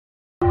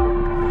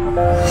It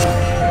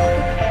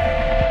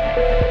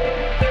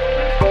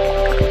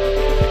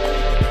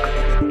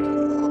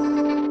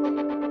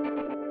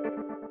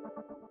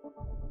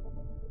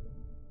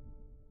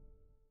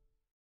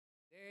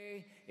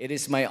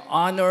is my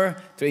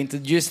honor to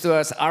introduce to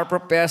us our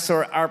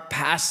professor, our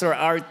pastor,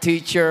 our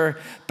teacher,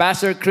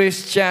 Pastor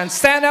Christian.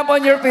 Stand up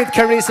on your feet,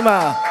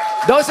 Charisma.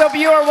 Those of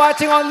you who are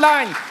watching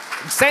online,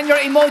 send your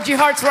emoji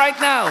hearts right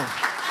now.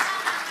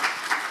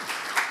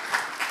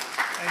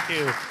 Thank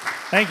you.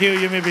 Thank you.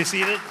 You may be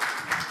seated.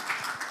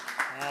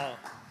 Wow.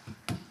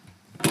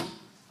 Let's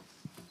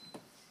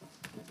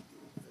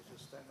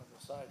just stand on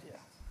the side here.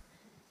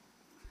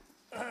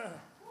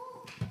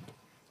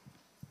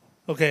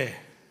 Okay.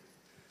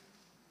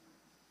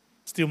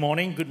 Still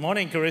morning. Good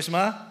morning,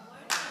 Charisma.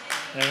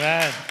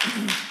 Amen.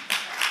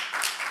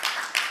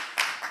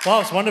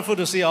 Well, it's wonderful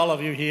to see all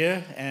of you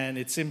here. And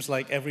it seems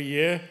like every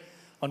year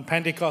on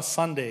Pentecost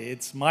Sunday,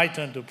 it's my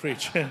turn to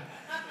preach.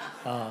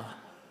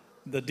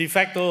 The de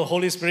facto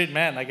Holy Spirit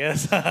man, I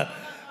guess.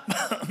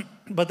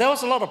 But there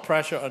was a lot of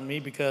pressure on me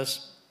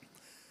because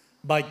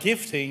by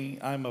gifting,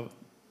 I'm a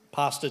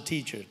pastor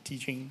teacher.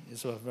 Teaching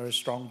is a very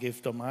strong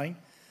gift of mine.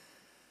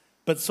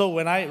 But so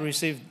when I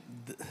received,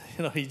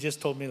 he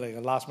just told me like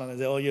last month, I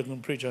said, you're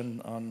going to preach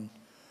on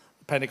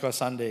Pentecost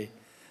Sunday.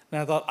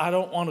 And I thought, I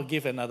don't want to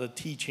give another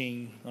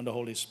teaching on the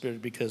Holy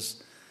Spirit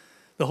because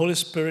the Holy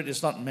Spirit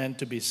is not meant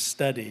to be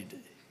studied.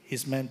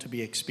 He's meant to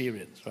be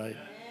experienced, right?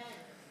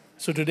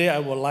 So today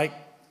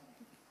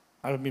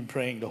I've been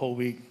praying the whole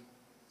week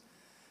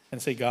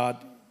and say, God,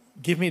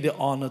 give me the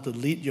honor to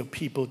lead your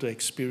people to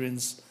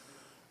experience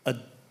a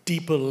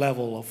deeper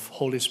level of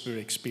Holy Spirit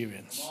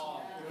experience.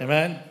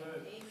 Amen?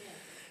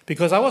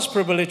 Because I was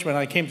privileged when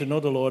I came to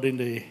know the Lord in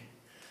the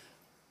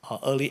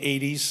early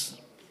 80s,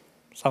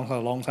 something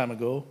a long time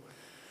ago.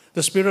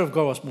 The Spirit of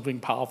God was moving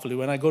powerfully.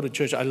 When I go to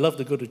church, I love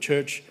to go to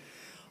church.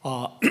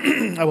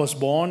 I was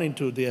born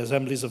into the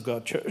Assemblies of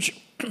God Church,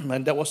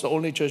 and that was the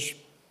only church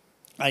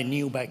I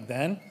knew back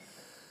then.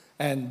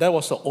 And that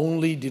was the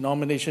only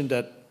denomination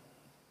that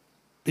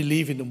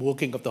believed in the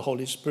working of the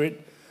Holy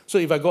Spirit. So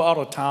if I go out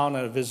of town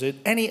and visit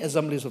any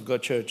Assemblies of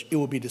God Church, it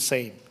will be the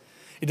same.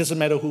 It doesn't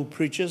matter who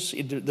preaches.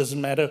 It doesn't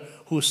matter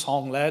who's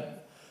song-led.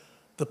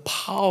 The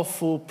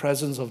powerful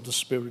presence of the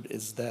Spirit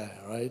is there,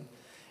 right?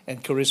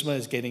 And Charisma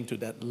is getting to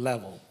that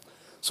level.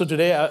 So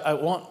today I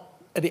want,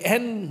 at the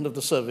end of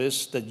the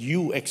service, that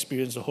you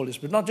experience the Holy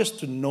Spirit, not just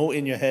to know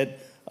in your head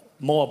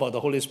more about the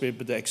Holy Spirit,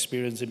 but to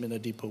experience Him in a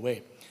deeper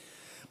way.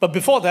 But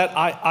before that,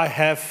 I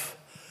have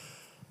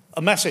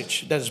a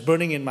message that is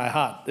burning in my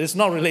heart. It's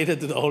not related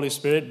to the Holy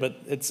Spirit, but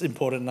it's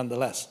important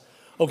nonetheless.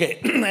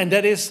 Okay, and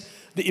that is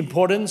the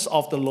importance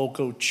of the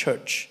local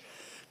church.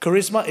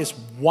 Charisma is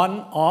one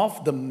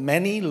of the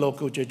many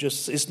local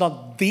churches. It's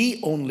not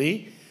the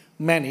only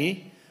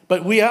many,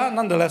 but we are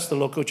nonetheless the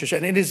local church.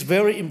 And it is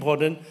very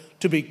important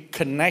to be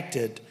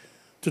connected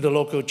to the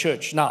local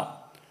church. Now,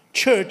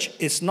 church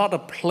is not a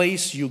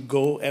place you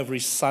go every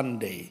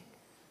Sunday.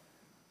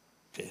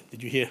 Okay,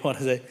 did you hear what I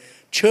said?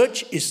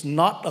 Church is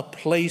not a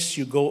place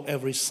you go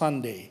every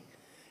Sunday.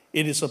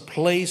 It is a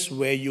place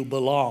where you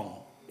belong.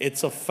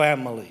 It's a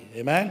family.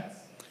 Amen?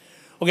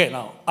 Okay,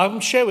 now, I'll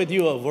share with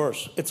you a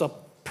verse. It's a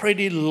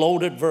pretty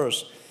loaded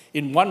verse.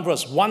 In one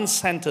verse, one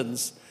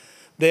sentence,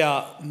 there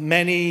are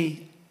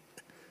many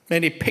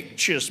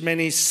pictures,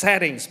 many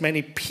settings,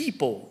 many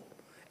people,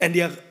 and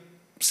they are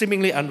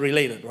seemingly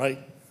unrelated, right?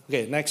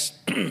 Okay, next.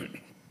 And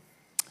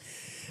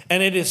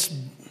it is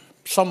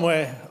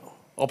somewhere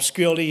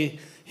obscurely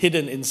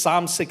hidden in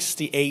Psalm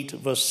 68,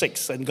 verse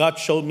 6. And God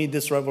showed me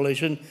this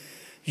revelation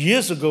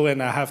years ago,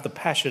 and I have the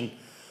passion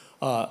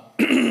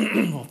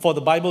for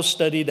the Bible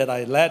study that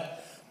I led,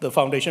 the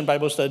Foundation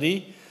Bible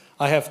Study.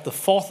 I have the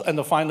fourth and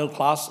the final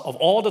class of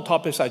all the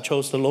topics. I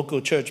chose the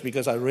local church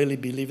because I really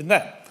believe in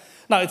that.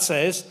 Now it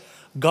says,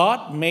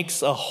 God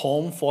makes a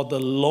home for the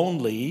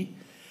lonely.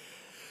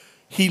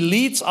 He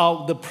leads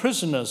out the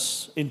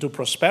prisoners into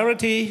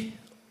prosperity.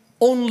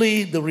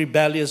 Only the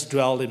rebellious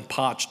dwell in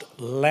parched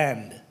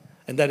land.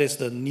 And that is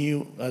the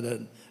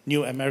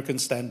New American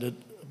Standard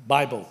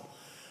Bible.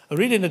 I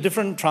read in a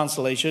different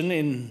translation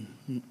in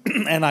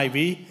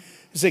NIV.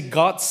 It says,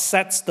 God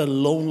sets the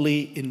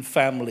lonely in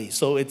family.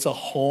 So it's a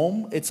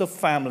home, it's a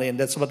family, and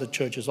that's what the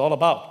church is all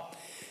about.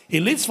 He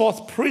leads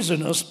forth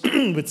prisoners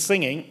with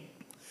singing,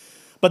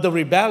 but the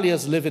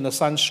rebellious live in a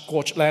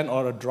sun-scorched land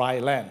or a dry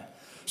land.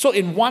 So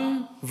in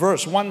one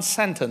verse, one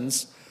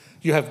sentence,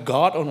 you have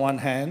God on one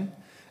hand,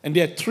 and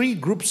there are three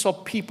groups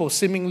of people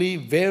seemingly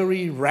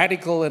very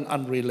radical and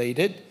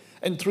unrelated,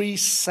 and three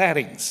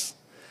settings.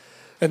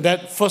 And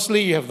that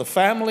firstly, you have the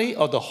family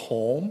or the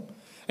home,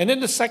 and then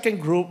the second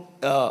group,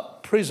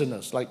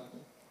 prisoners. Like,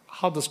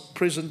 how does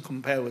prison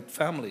compare with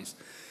families?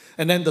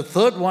 And then the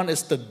third one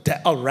is the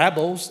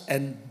rebels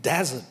and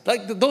desert.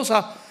 Like, those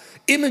are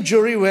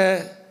imagery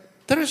where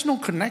there is no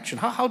connection.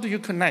 How do you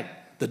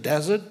connect the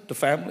desert, the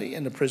family,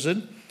 and the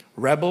prison,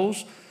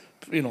 rebels?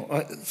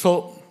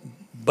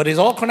 But it's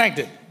all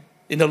connected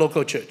in the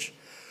local church.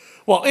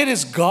 Well, it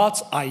is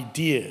God's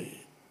idea.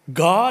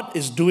 God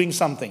is doing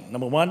something.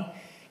 Number one,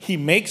 he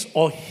makes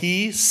or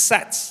he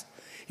sets.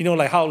 You know,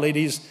 like how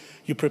ladies,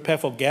 you prepare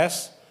for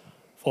guests,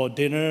 for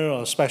dinner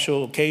or a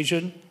special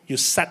occasion, you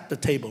set the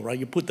table, right?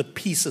 You put the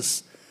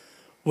pieces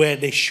where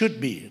they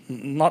should be,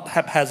 not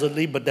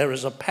haphazardly, but there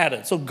is a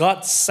pattern. So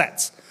God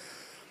sets,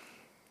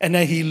 and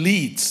then he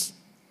leads.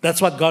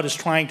 That's what God is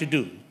trying to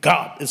do.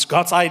 It's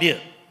God's idea.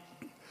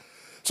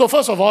 So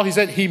first of all, he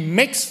said he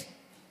makes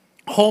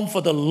home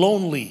for the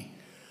lonely.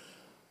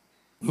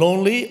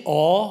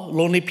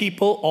 Lonely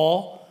people,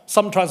 or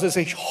some translations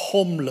say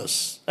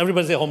homeless.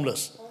 Everybody say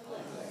homeless.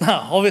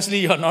 Now, obviously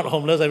you're not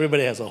homeless.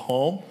 Everybody has a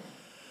home.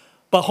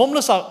 But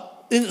homeless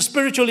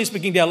spiritually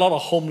speaking, there are a lot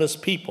of homeless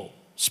people.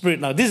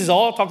 Now, this is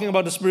all talking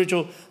about the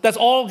spiritual. That's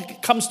all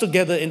comes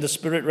together in the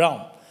spirit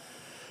realm.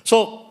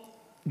 So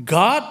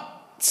God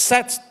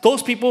sets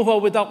those people who are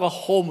without a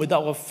home,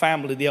 without a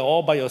family, they are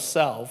all by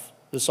yourself,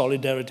 the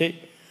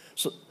solidarity.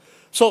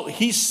 So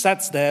he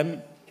sets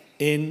them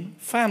in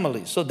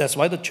families. So that's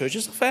why the church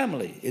is a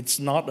family. It's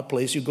not a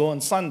place you go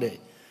on Sunday.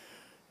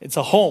 It's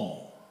a home.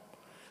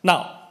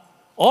 Now,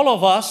 all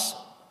of us,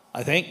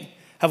 I think,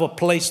 have a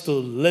place to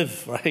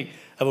live, right?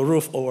 Have a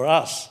roof over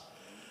us.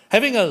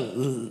 Having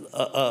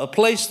a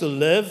place to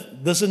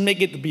live doesn't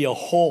make it to be a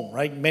home,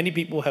 right? Many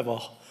people have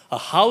a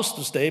house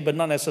to stay, but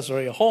not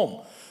necessarily a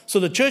home. So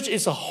the church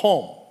is a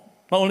home.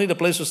 Not only the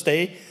place to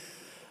stay,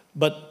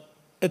 but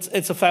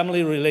it's a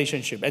family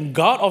relationship. And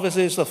God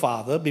obviously is the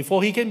father.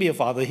 Before he can be a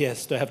father, he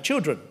has to have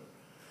children.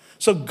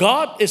 So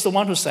God is the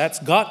one who sets,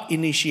 God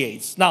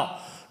initiates. Now,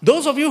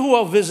 those of you who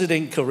are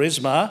visiting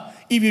Charisma,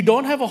 if you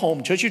don't have a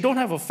home church, you don't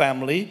have a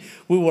family,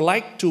 we would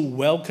like to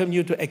welcome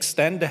you to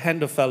extend the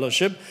hand of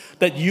fellowship,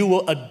 that you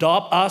will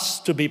adopt us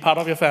to be part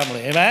of your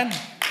family. Amen?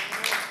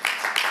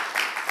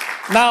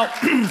 Now,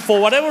 for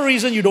whatever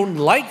reason you don't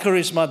like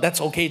Charisma, that's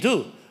okay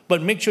too.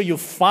 But make sure you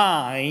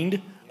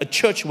find a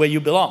church where you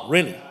belong,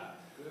 really.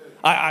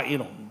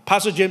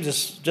 Pastor James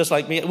is just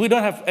like me. We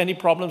don't have any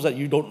problems that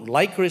you don't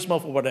like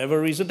Charisma for whatever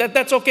reason.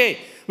 That's okay.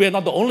 We are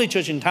not the only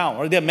church in town,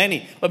 or there are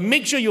many. But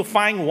make sure you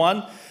find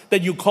one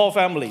that you call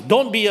family.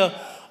 Don't be a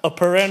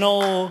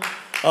perennial,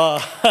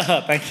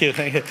 thank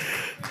you.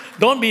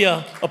 Don't be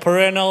a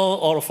perennial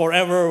or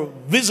forever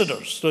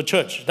visitors to a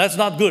church. That's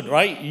not good,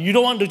 right? You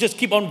don't want to just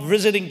keep on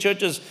visiting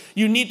churches.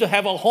 You need to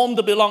have a home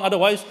to belong.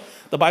 Otherwise,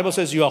 the Bible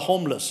says you are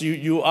homeless.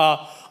 You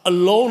are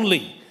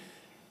lonely.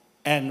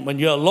 And when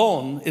you're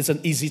alone, it's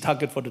an easy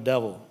target for the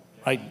devil,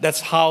 right?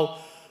 That's how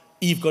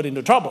Eve got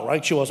into trouble,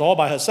 right? She was all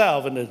by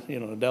herself, and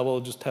the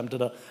devil just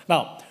tempted her.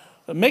 Now,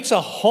 it makes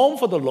a home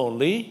for the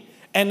lonely,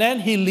 and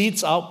then he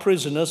leads out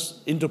prisoners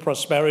into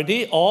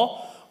prosperity,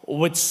 or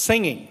with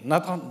singing.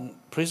 Not on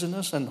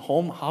prisoners and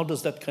home, how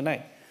does that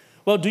connect?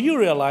 Well, do you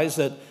realize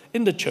that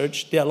in the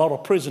church, there are a lot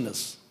of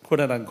prisoners, quote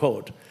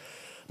unquote?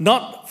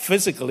 Not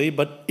physically,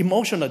 but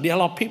emotionally. There are a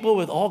lot of people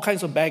with all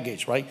kinds of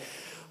baggage, right?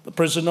 The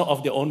prisoner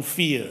of their own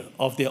fear,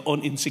 of their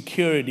own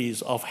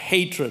insecurities, of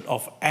hatred,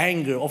 of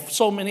anger, of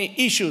so many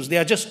issues. They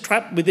are just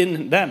trapped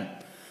within them.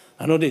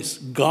 I know this.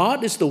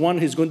 God is the one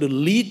who's going to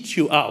lead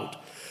you out.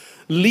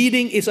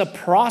 Leading is a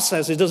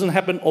process. It doesn't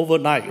happen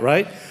overnight,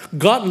 right?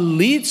 God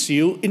leads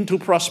you into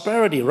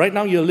prosperity. Right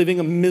now you're living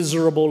a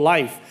miserable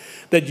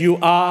life that you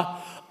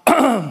are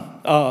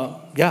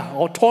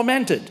or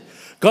tormented.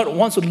 God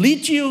wants to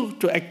lead you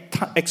to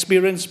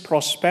experience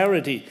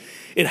prosperity.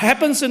 It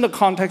happens in the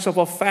context of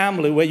a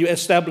family where you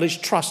establish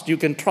trust. You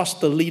can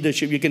trust the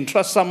leadership. You can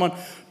trust someone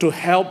to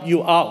help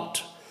you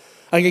out.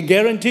 I can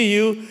guarantee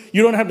you,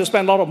 you don't have to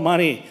spend a lot of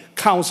money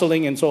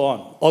counseling and so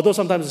on. Although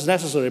sometimes it's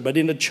necessary, but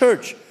in the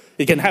church,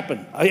 it can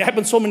happen. It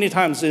happened so many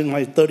times in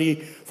my 30,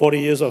 40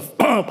 years of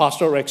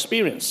pastoral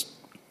experience.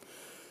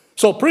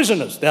 So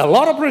prisoners, there are a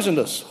lot of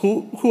prisoners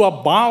who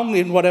are bound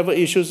in whatever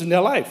issues in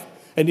their life,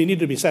 and they need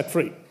to be set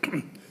free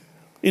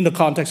in the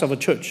context of a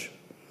church,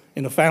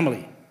 in a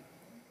family.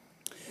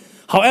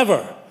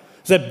 However,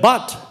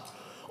 but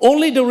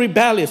only the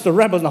rebellious, the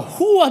rebels. Now,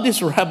 who are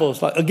these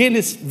rebels? Again,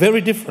 it's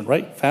very different,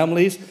 right?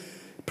 Families,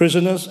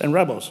 prisoners, and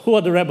rebels. Who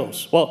are the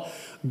rebels? Well,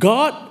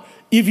 God,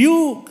 if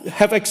you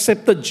have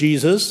accepted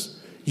Jesus,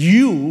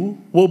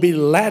 you will be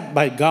led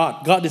by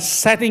God. God is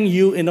setting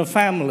you in a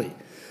family.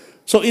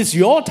 So it's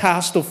your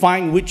task to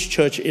find which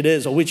church it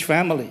is or which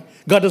family.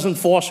 God doesn't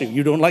force you.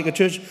 You don't like a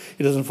church,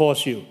 He doesn't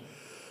force you.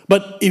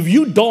 But if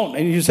you don't,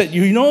 and you said,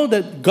 you know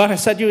that God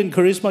has set you in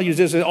Charisma, you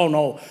just say, oh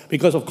no,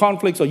 because of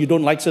conflicts or you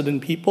don't like certain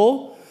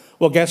people,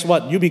 well, guess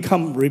what? You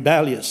become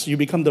rebellious. You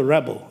become the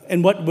rebel.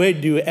 And where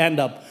do you end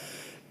up?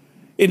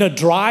 In a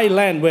dry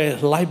land where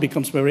life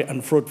becomes very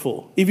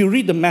unfruitful. If you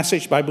read the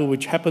Message Bible,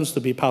 which happens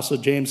to be Pastor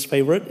James'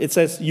 favorite, it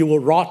says you will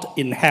rot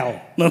in hell.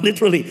 No,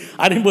 literally.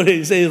 I didn't put it.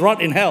 It says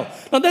rot in hell.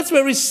 Now, that's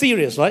very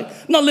serious, right?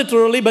 Not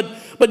literally,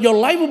 but your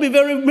life will be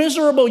very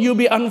miserable. You'll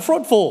be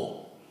unfruitful.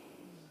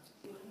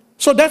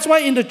 So that's why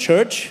in the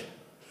church,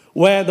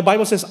 where the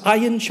Bible says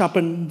iron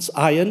sharpens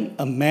iron,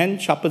 a man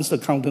sharpens the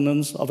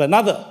countenance of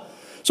another.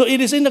 So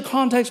it is in the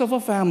context of a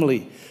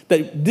family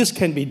that this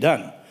can be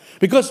done.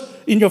 Because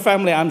in your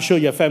family, I'm sure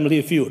your family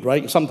feud,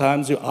 right?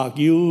 Sometimes you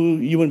argue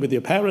even with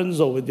your parents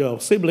or with your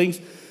siblings.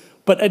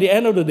 But at the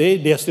end of the day,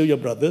 they're still your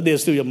brother, they're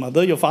still your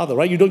mother, your father,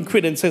 right? You don't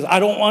quit and say, I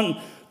don't want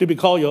to be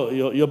called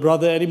your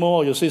brother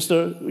anymore or your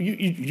sister.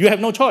 You have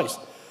no choice.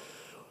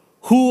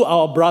 Who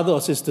our brother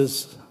or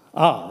sisters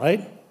are,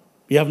 right?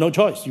 You have no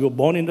choice. You were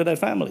born into that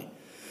family.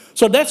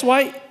 So that's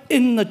why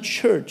in the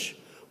church,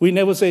 we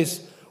never say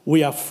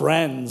we are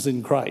friends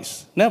in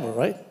Christ. Never,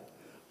 right?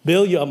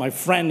 Bill, you are my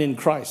friend in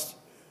Christ.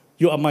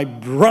 You are my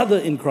brother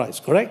in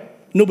Christ,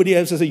 correct? Nobody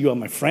else says you are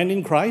my friend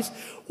in Christ.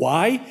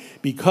 Why?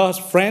 Because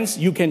friends,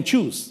 you can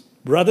choose.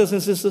 Brothers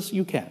and sisters,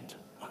 you can't.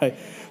 Right?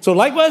 So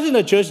likewise in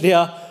the church, there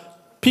are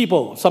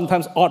people,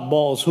 sometimes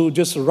oddballs, who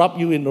just rub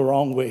you in the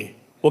wrong way.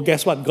 Well,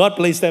 guess what? God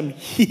placed them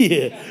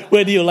here.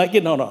 Whether you like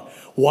it or not.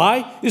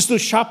 Why? It's to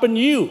sharpen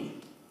you.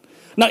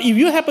 Now, if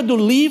you happen to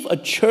leave a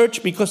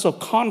church because of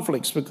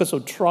conflicts, because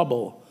of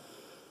trouble,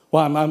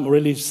 well, I'm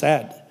really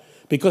sad.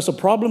 Because the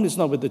problem is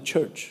not with the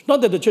church.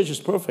 Not that the church is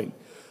perfect,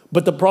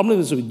 but the problem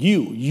is with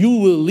you. You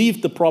will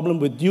leave the problem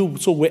with you.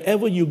 So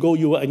wherever you go,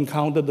 you will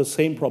encounter the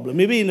same problem.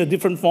 Maybe in a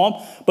different form,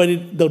 but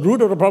the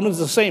root of the problem is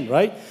the same,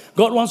 right?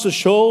 God wants to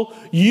show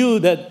you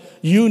that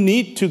you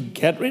need to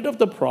get rid of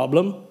the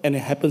problem, and it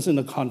happens in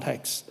the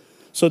context,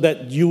 so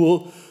that you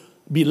will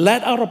be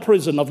let out of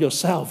prison of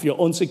yourself, your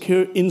own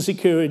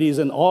insecurities,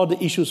 and all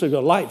the issues of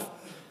your life,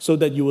 so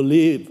that you will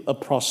live a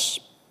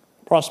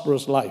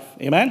prosperous life.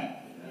 Amen?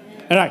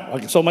 All right,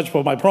 okay, so much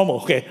for my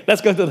promo. Okay,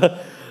 let's go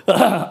to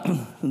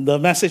the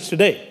message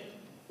today.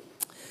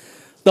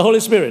 The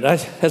Holy Spirit,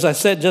 as I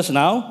said just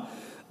now,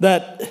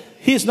 that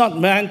He's not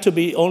meant to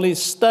be only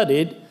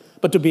studied,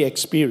 but to be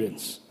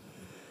experienced.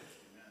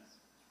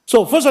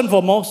 So first and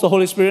foremost, the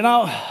Holy Spirit.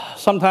 Now,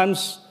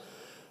 sometimes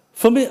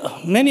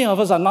many of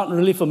us are not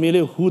really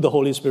familiar who the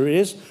Holy Spirit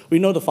is. We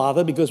know the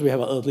Father because we have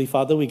an earthly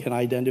Father we can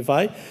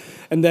identify.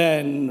 And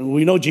then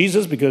we know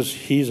Jesus because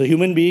He's a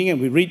human being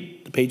and we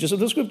read the pages of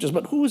the Scriptures.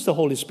 But who is the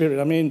Holy Spirit?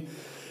 I mean,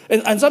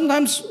 and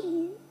sometimes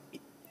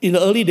in the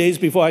early days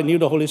before I knew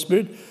the Holy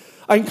Spirit,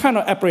 I'm kind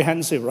of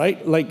apprehensive,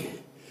 right?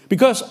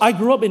 Because I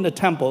grew up in a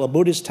temple, a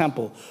Buddhist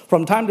temple.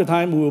 From time to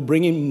time, we were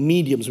bringing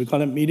mediums. We call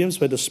them mediums,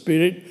 where the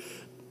spirit,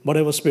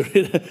 whatever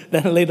spirit,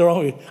 then later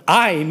on,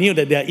 I knew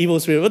that they are evil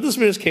spirits, but the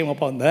spirits came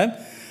upon them,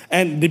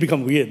 and they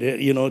become weird.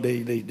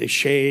 They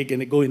shake,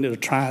 and they go into a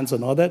trance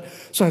and all that.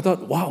 So I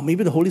thought, wow,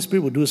 maybe the Holy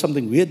Spirit will do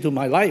something weird to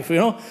my life,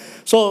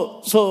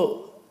 So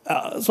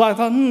I thought,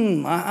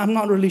 I'm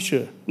not really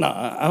sure. Now,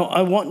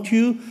 I want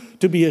you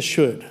to be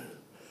assured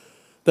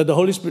that the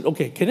Holy Spirit,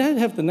 okay, can I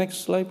have the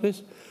next slide,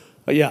 please?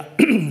 Yeah.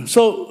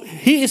 So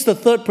He is the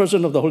third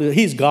person of the Holy Spirit.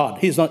 He's God.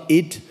 He's not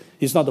it.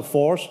 He's not the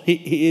force.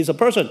 He is a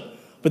person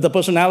with a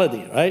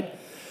personality, right?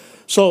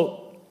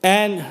 So,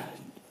 and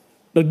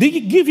to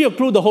give you a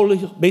clue,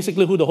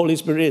 basically who the Holy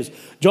Spirit is.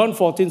 John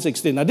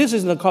 14:16. Now, this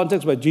is in the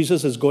context where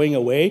Jesus is going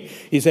away.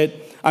 He said,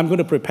 I'm going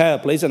to prepare a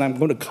place and I'm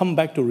going to come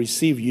back to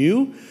receive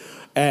you.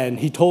 And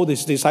He told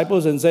His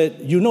disciples and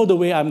said, you know the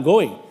way I'm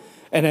going.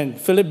 And then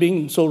Philip,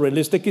 being so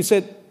realistic, he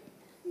said,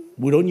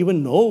 we don't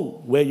even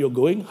know where you're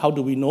going. How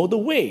do we know the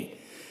way?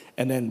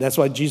 And then that's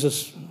why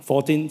Jesus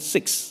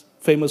 14:6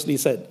 famously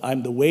said,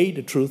 I'm the way,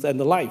 the truth, and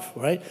the life,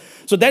 right?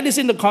 So that is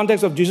in the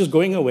context of Jesus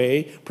going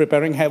away,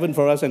 preparing heaven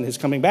for us, and He's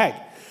coming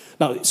back.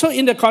 Now, so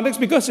in the context,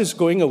 because He's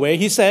going away,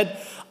 He said,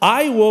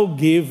 I will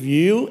give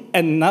you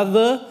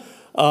another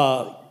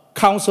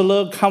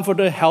counselor,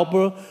 comforter,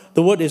 helper.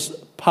 The word is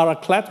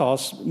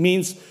parakletos,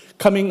 means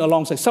coming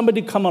alongside.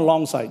 Somebody come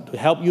alongside to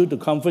help you, to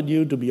comfort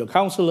you, to be your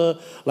counselor.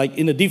 Like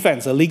in a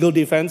defense, a legal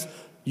defense,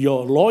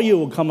 your lawyer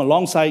will come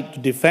alongside to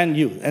defend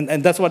you.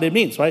 And that's what it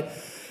means, right?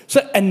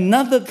 So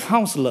another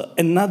counselor,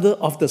 another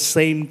of the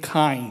same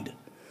kind.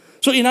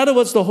 So in other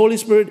words, the Holy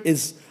Spirit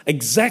is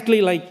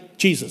exactly like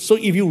Jesus. So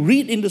if you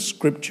read in the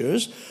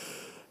Scriptures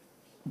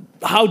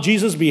how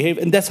Jesus behaved,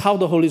 and that's how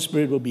the Holy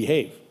Spirit will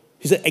behave.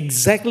 He said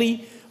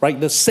exactly right,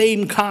 the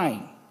same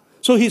kind.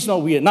 So He's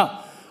not weird.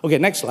 Now, okay,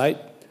 next slide.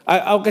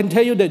 I can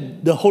tell you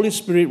that the Holy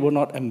Spirit will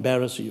not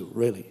embarrass you,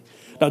 really.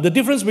 Now, the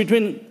difference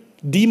between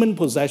demon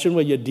possession,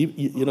 where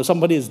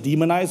somebody is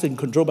demonized and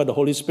controlled by the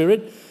Holy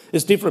Spirit,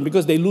 is different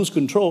because they lose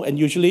control, and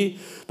usually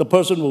the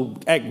person will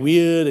act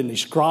weird and they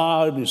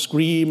scream and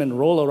scream and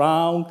roll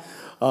around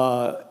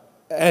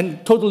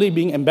and totally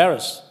being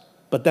embarrassed.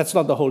 But that's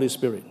not the Holy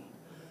Spirit.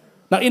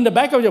 Now, in the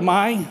back of your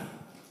mind,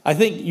 I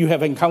think you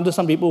have encountered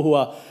some people who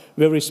are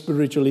very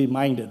spiritually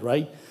minded,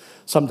 right?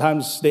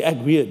 Sometimes they act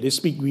weird, they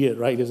speak weird,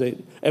 right? They say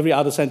every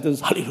other sentence,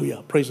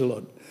 hallelujah, praise the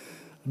Lord.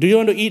 Do you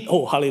want to eat?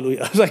 Oh,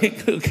 hallelujah. It's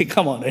like, okay,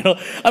 come on.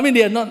 I mean,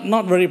 they are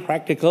not very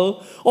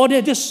practical, or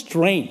they're just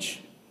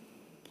strange.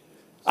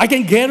 I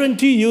can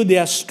guarantee you they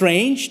are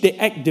strange, they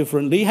act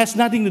differently. It has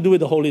nothing to do with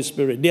the Holy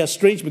Spirit. They are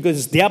strange because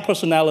it's their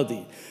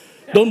personality.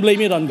 Don't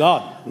blame it on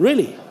God,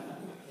 really.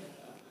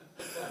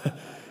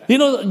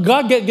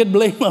 God get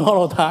blamed a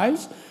lot of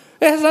times.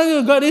 It has nothing to do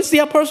with God, it's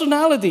their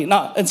personality.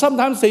 Now, and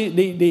sometimes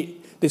they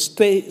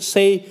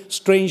say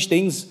strange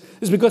things.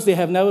 It's because they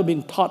have never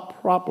been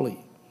taught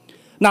properly.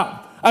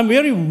 Now, I'm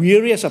very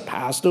weary as a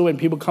pastor when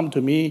people come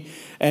to me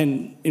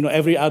and,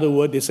 every other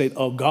word they say,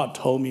 oh, God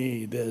told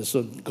me this,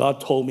 or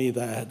God told me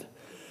that.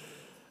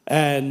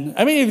 And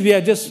I mean, if they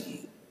are just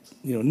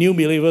new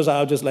believers,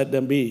 I'll just let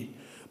them be.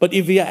 But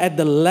if we are at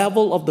the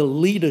level of the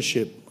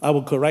leadership, I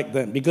will correct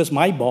them. Because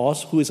my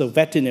boss, who is a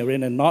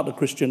veterinarian and not a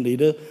Christian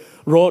leader,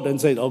 wrote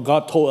and said, oh,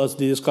 God told us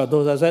this, God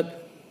told us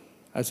that.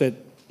 I said,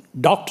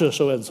 Dr.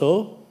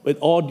 So-and-so, with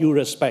all due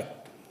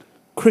respect,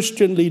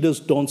 Christian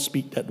leaders don't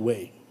speak that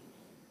way.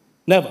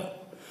 Never.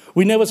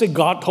 We never say,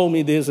 God told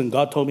me this and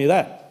God told me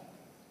that.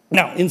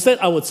 Now, instead,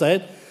 I would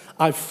say,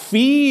 I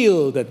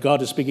feel that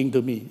God is speaking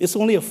to me. It's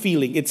only a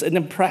feeling. It's an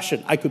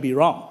impression. I could be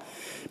wrong.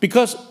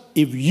 Because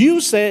if you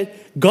say,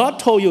 God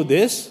told you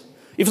this,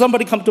 if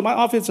somebody come to my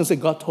office and say,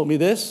 God told me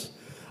this,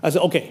 I say,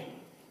 okay,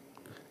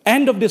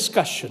 end of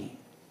discussion.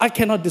 I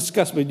cannot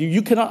discuss with you.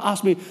 You cannot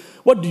ask me,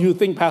 what do you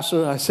think,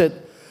 Pastor? I said,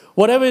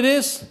 whatever it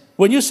is,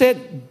 when you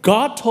said,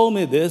 God told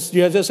me this,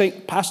 you are just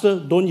saying, Pastor,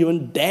 don't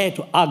even dare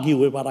to argue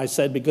with what I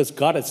said, because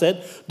God has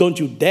said, don't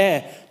you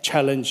dare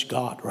challenge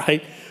God,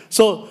 right?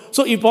 So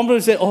if somebody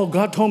say, oh,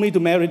 God told me to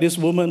marry this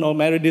woman or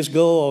marry this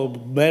girl or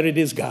marry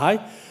this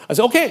guy, I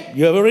say, okay,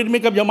 you have already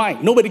made up your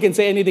mind. Nobody can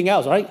say anything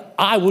else, right?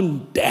 I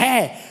wouldn't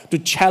dare to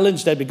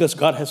challenge that because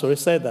God has already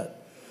said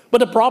that. But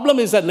the problem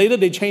is that later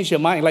they change their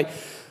mind. Like,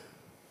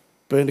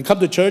 when they come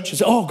to church, they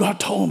say, oh, God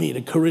told me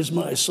the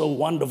charisma is so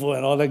wonderful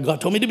and all that. God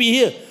told me to be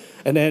here.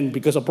 And then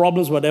because of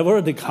problems,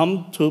 whatever, they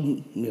come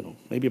to,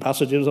 maybe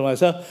Pastor James or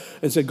myself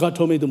and say, God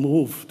told me to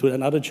move to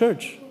another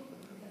church.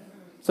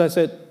 So I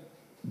said,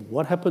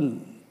 what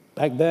happened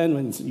back then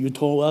when you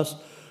told us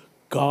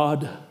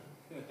God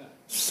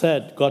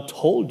said, God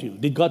told you?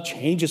 Did God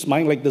change his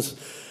mind like this?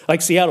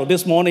 Like Seattle,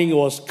 this morning it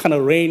was kind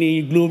of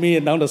rainy, gloomy,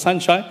 and now the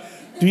sunshine.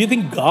 Do you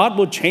think God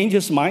will change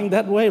his mind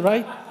that way,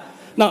 right?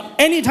 Now,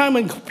 anytime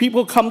when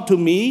people come to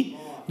me,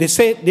 they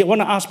say they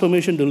want to ask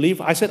permission to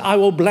leave, I said, I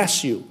will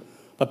bless you.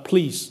 But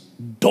please,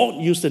 don't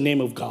use the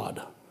name of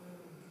God.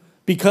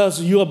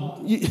 Because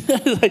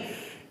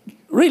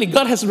really,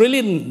 God has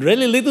really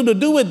little to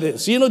do with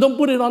this. Don't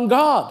put it on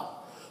God.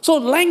 So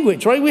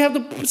language, right? We have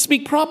to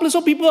speak properly.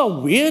 So people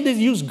are weird. They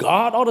use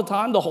God all the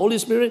time, the Holy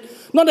Spirit.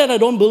 Not that I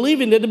don't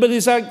believe in it, but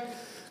it's like,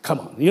 come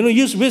on,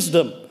 use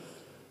wisdom.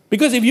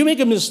 Because if you make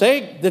a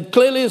mistake that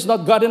clearly is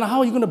not God, then how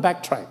are you going to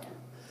backtrack?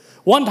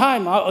 One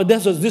time,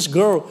 this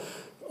girl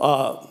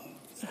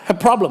had a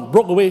problem,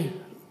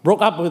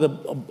 broke up with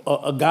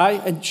a guy,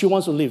 and she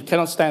wants to leave,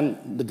 cannot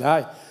stand the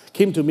guy,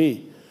 came to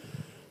me.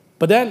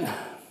 But then,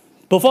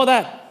 before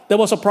that, there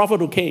was a prophet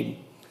who came.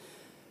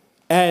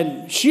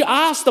 And she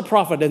asked the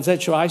prophet and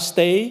said, should I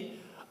stay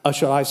or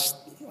should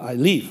I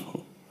leave?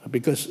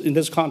 Because in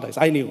this context,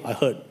 I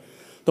heard.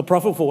 The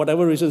prophet, for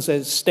whatever reason,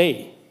 said,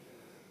 stay.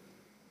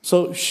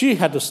 So she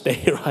had to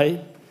stay,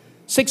 right?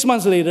 6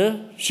 months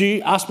later,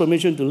 she asked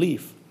permission to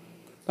leave.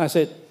 I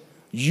said,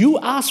 you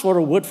asked for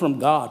a word from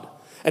God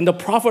and the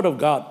prophet of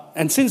God.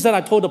 And since then,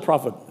 I told the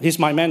prophet, he's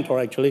my mentor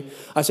actually,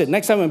 I said,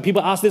 next time when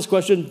people ask this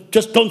question,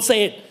 just don't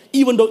say it.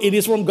 Even though it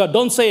is from God,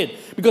 don't say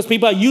it. Because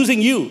people are using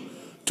you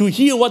to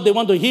hear what they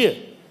want to hear.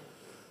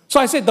 So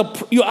I said,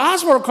 you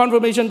asked for a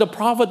confirmation. The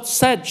prophet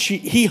said,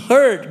 he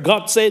heard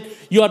God said,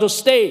 you are to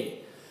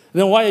stay.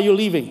 Then why are you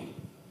leaving?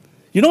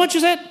 You know what she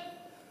said?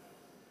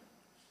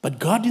 But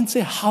God didn't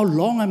say how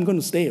long I'm going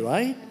to stay,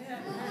 right?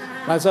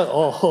 And I said,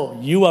 oh,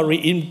 you are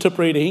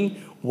reinterpreting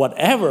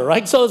whatever,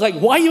 right? So it's like,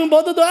 why even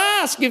bother to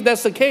ask if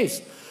that's the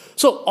case?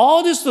 So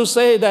all this to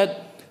say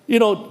that,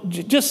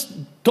 just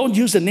don't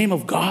use the name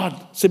of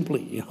God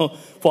simply,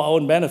 for our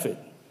own benefit.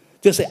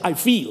 Just say, I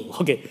feel.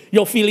 Okay,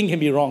 your feeling can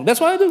be wrong. That's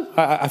what I do.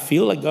 I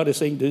feel like God is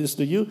saying this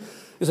to you.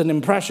 It's an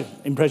impression.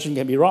 Impression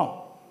can be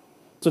wrong.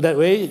 So that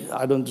way,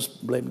 I don't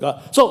just blame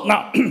God. So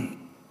now,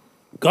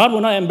 God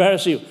will not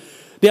embarrass you.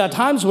 There are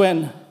times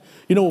when,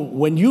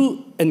 when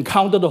you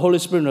encounter the Holy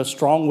Spirit in a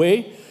strong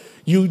way,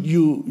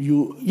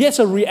 yes,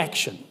 a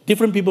reaction.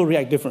 Different people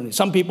react differently.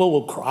 Some people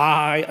will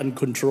cry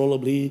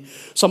uncontrollably.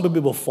 Some people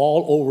will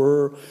fall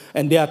over.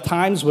 And there are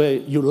times where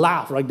you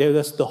laugh, right?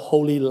 There's the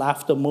holy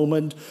laughter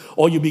moment,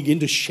 or you begin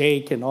to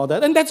shake and all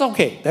that. And that's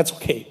okay. That's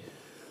okay.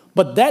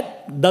 But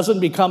that doesn't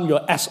become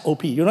your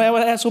SOP. You know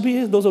what SOP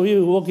is? Those of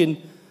you who work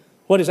in,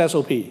 what is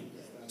SOP?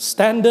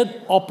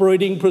 Standard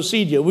operating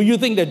procedure. Will you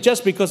think that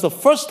just because the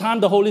first time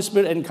the Holy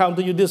Spirit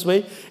encountered you this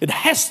way, it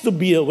has to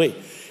be a way?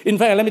 In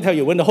fact, let me tell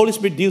you, when the Holy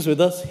Spirit deals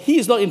with us, he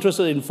is not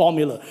interested in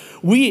formula.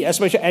 We,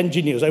 especially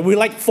engineers, we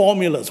like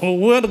formulas. We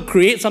want to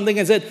create something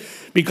and said,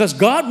 because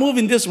God moved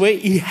in this way,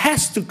 he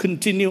has to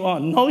continue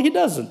on. No, he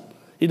doesn't.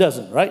 He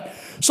doesn't, right?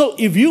 So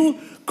if you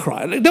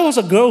cry, there was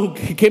a girl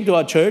who came to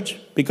our church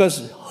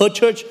because her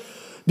church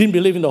didn't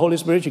believe in the Holy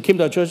Spirit. She came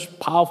to our church,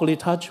 powerfully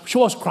touched. She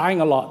was crying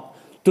a lot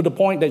to the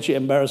point that she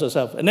embarrassed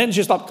herself. And then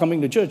she stopped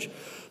coming to church.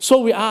 So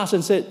we asked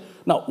and said,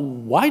 now,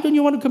 why don't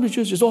you want to come to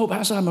church? She said, oh,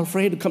 Pastor, I'm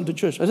afraid to come to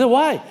church. I said,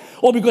 why?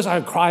 Oh, because I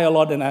cry a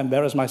lot and I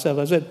embarrass myself.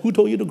 I said, who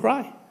told you to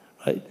cry?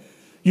 Right?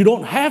 You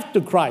don't have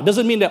to cry.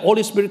 Doesn't mean that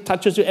Holy Spirit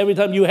touches you every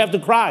time you have to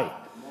cry.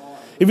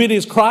 If it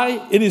is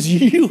cry, it is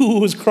you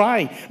who is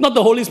crying. Not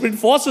the Holy Spirit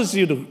forces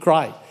you to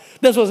cry.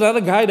 There was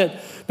another guy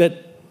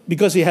that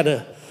because he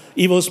had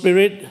evil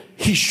spirit,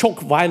 he shook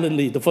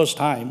violently the first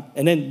time,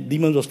 and then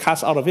demon was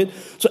cast out of it.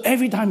 So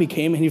every time he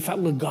came and he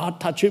felt that God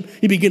touch him,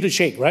 he began to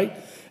shake, right?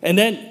 And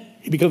then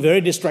he became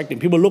very distracting.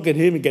 People look at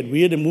him and get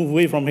weird and move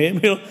away from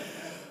him.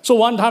 So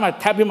one time I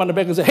tapped him on the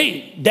back and said,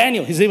 hey,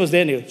 Daniel, his name was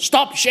Daniel,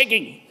 stop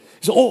shaking. He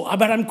said, oh, I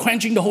bet I'm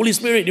quenching the Holy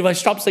Spirit if I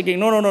stop shaking.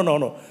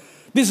 No.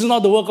 This is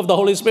not the work of the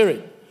Holy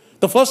Spirit.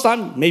 The first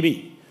time,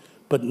 maybe.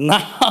 But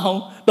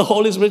now, the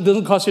Holy Spirit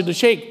doesn't cause you to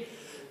shake.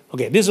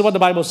 Okay, this is what the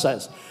Bible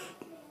says.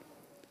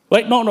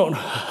 Wait, no.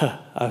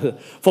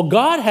 For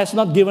God has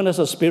not given us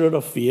a spirit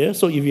of fear.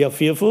 So if you are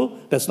fearful,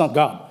 that's not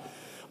God.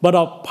 But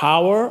of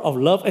power, of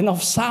love, and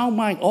of sound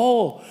mind.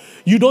 Oh,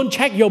 you don't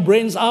check your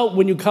brains out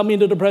when you come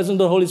into the presence of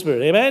the Holy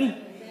Spirit. Amen?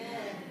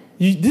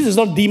 This is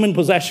not demon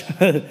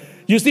possession.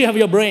 You still have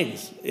your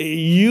brains.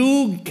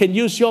 You can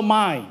use your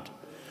mind.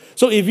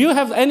 So if you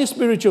have any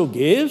spiritual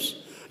gifts,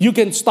 you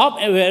can stop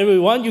wherever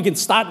you want. You can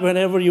start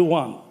whenever you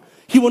want.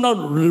 He will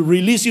not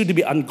release you to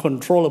be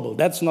uncontrollable.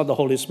 That's not the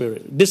Holy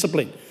Spirit.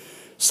 Discipline.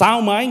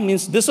 Sound mind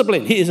means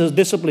discipline. He is a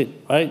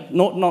discipline, right?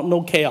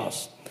 No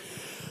chaos.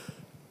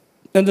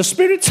 And the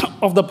spirits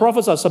of the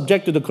prophets are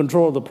subject to the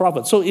control of the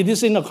prophet. So it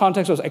is in the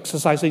context of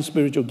exercising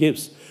spiritual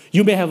gifts.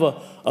 You may have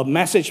a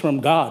message from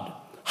God.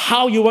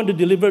 How you want to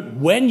deliver it,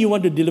 when you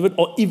want to deliver it,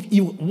 or if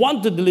you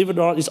want to deliver it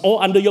or not, is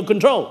all under your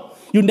control.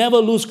 You never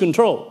lose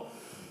control.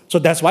 So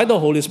that's why the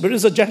Holy Spirit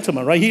is a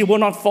gentleman, right? He will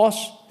not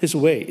force his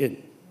way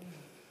in.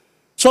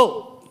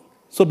 So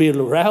be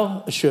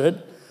well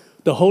assured,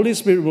 the Holy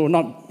Spirit will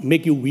not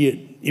make you weird.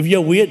 If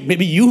you're weird,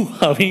 maybe you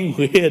are being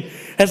weird. It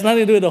has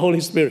nothing to do with the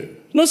Holy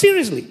Spirit. No,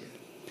 seriously.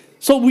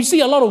 So we see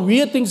a lot of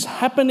weird things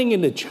happening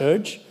in the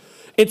church.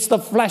 It's the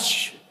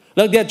flesh.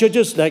 Like there are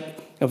churches like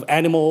of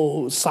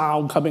animal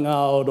sound coming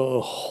out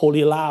or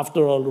holy laughter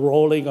or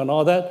rolling and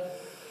all that.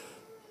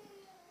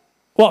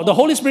 Well, the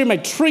Holy Spirit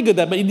might trigger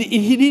that, but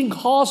he didn't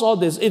cause all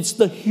this. It's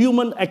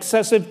the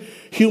excessive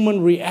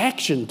human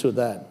reaction to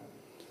that.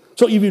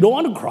 So if you don't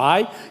want to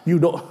cry,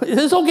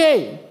 it's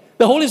okay.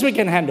 The Holy Spirit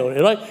can handle it,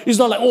 right? It's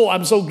not like, oh,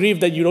 I'm so grieved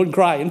that you don't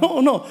cry.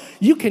 No.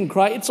 You can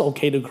cry. It's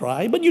okay to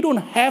cry, but you don't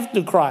have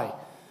to cry.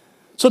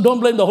 So don't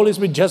blame the Holy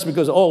Spirit just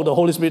because, oh, the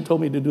Holy Spirit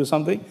told me to do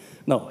something.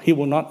 No, he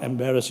will not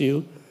embarrass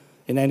you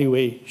in any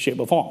way, shape,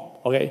 or form.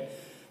 Okay?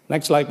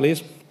 Next slide,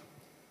 please.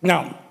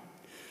 Now,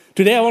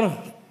 today I want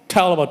to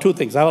tell about two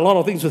things. I have a lot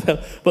of things to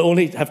tell, but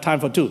only have time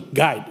for two.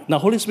 Guide. Now,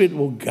 Holy Spirit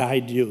will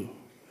guide you.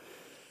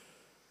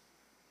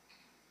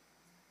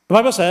 The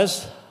Bible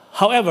says,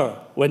 however,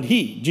 when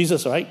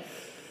Jesus, right,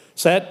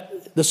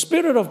 said, the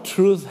Spirit of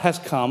truth has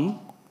come,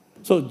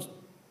 so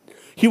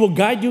he will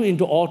guide you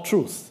into all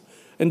truth.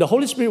 And the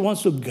Holy Spirit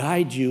wants to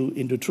guide you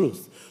into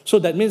truth. So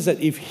that means that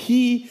if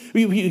he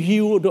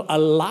would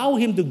allow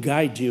him to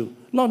guide you,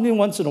 not only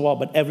once in a while,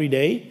 but every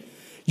day,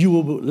 you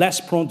will be less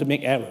prone to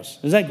make errors.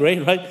 Isn't that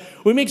great, right?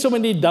 We make so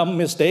many dumb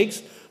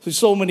mistakes,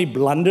 so many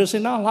blunders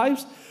in our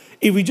lives.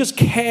 If we just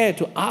care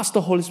to ask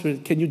the Holy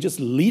Spirit, can you just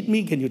lead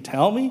me? Can you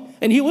tell me?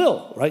 And he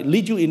will, right?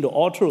 Lead you into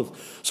all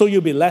truth. So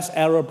you'll be less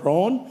error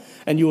prone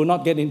and you will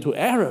not get into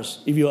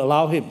errors if you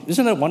allow him.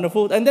 Isn't that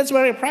wonderful? And that's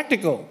very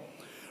practical,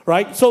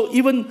 right? So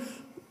even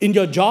in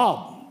your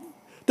job,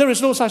 there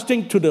is no such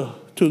thing to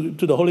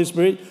the Holy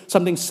Spirit,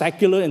 something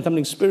secular and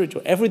something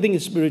spiritual. Everything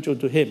is spiritual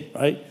to him,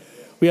 right?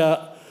 We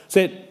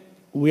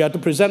are to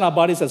present our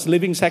bodies as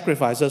living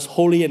sacrifices,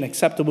 holy and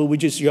acceptable,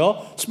 which is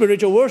your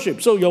spiritual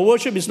worship. So your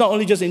worship is not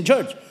only just in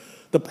church.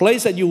 The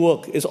place that you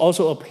work is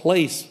also a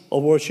place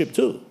of worship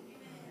too.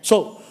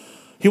 So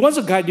he wants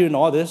to guide you in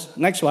all this.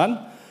 Next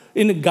one.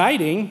 In the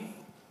guiding,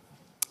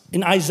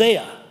 in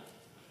Isaiah,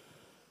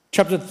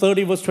 chapter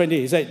 30, verse 20,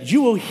 he said,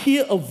 you will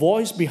hear a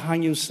voice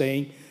behind you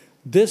saying,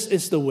 this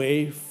is the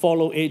way,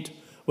 follow it,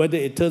 whether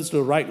it turns to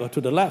the right or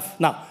to the left.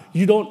 Now,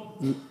 you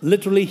don't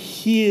literally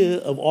hear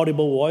an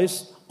audible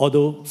voice,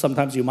 although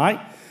sometimes you might,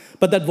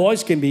 but that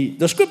voice can be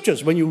the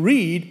scriptures. When you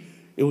read,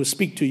 it will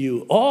speak to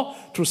you, or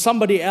through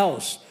somebody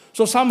else.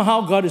 So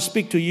somehow God will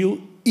speak to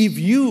you if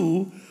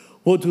you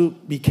were to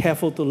be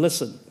careful to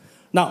listen.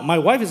 Now, my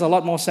wife is a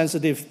lot more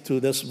sensitive to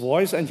this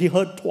voice, and she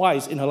heard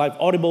twice in her life,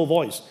 audible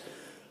voice,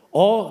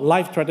 or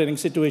life-threatening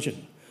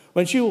situation.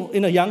 When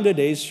in her younger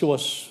days, she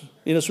was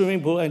in a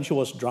swimming pool and she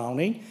was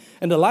drowning,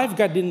 and the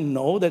lifeguard didn't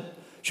know that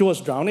she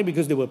was drowning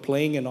because they were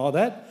playing and all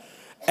that,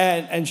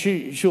 and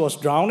she was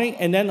drowning,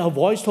 and then her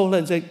voice told her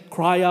and said,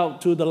 cry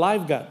out to the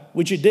lifeguard,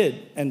 which she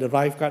did, and the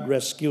lifeguard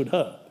rescued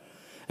her.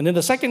 And then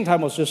the second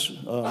time was just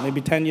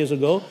maybe 10 years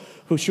ago,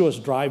 who she was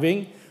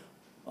driving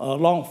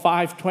along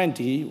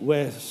 520,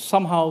 where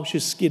somehow she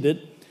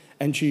skidded,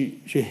 and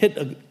she hit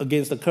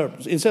against the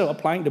curb. Instead of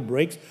applying the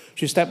brakes,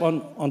 she stepped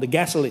on the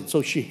gasoline.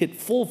 So she hit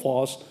full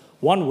force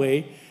one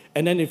way,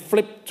 and then it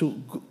flipped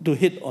to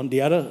hit on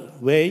the other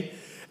way.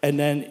 And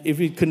then if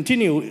we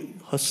continue,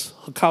 her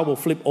car will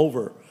flip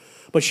over.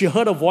 But she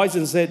heard a voice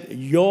and said,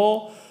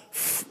 your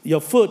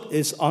foot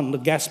is on the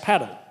gas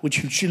pedal, which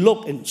she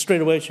looked, and straight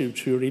away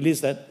she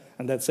released that,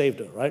 and that saved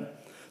her, right?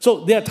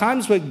 So there are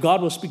times where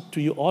God will speak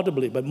to you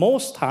audibly, but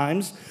most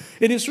times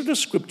it is through the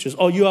scriptures,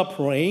 or you are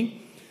praying,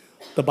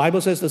 The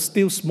Bible says the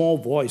still small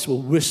voice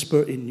will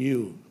whisper in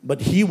you,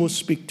 but he will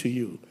speak to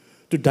you,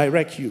 to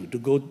direct you, to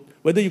go,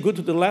 whether you go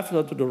to the left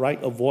or to the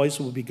right, a voice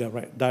will be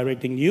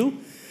directing you.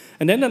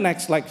 And then the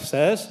next slide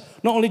says,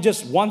 not only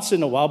just once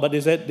in a while, but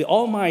it said the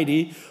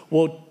Almighty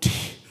will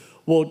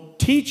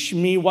teach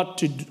me what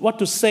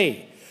to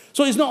say.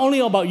 So it's not only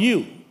about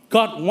you.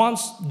 God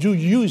wants to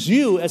use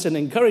you as an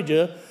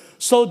encourager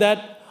so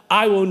that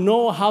I will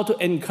know how to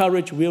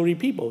encourage weary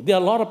people. There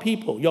are a lot of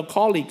people, your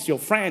colleagues, your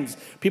friends,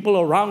 people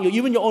around you,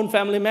 even your own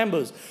family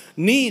members,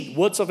 need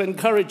words of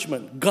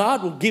encouragement.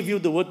 God will give you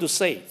the word to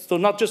say. So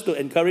not just to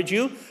encourage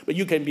you, but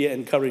you can be an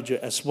encourager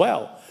as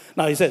well.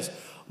 Now he says,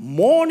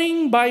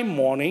 morning by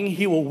morning,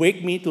 he will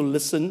wake me to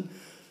listen,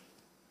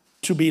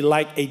 to be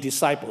like a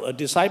disciple. A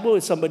disciple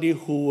is somebody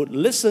who would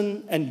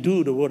listen and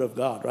do the word of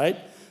God, right?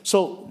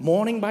 So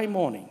morning by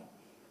morning,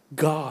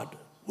 God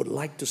would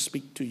like to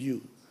speak to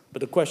you. But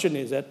the question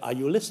is that, are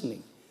you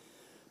listening?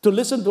 To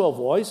listen to a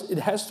voice, it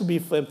has to be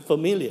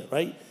familiar,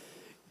 right?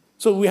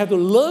 So we have to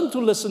learn to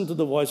listen to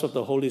the voice of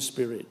the Holy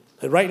Spirit.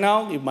 And right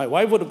now, if my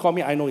wife were to call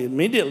me, I know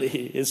immediately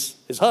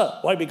it's her.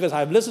 Why? Because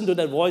I've listened to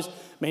that voice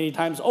many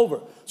times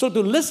over. So to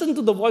listen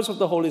to the voice of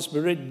the Holy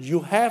Spirit, you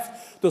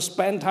have to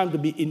spend time to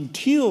be in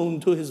tune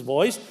to his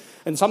voice.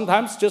 And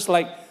sometimes, just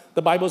like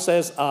the Bible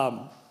says,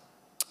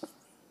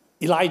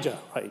 Elijah,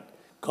 right?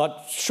 God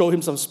showed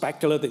him some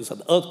spectacular things,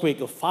 an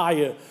earthquake, a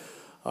fire,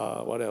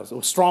 what else?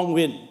 A strong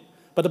wind.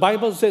 But the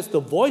Bible says the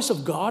voice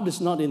of God is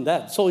not in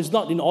that. So it's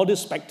not in all these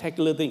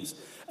spectacular things.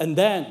 And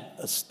then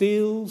a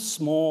still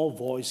small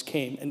voice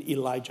came and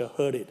Elijah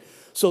heard it.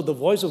 So the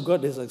voice of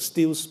God is a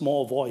still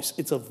small voice.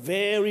 It's a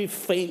very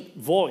faint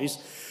voice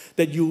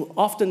that you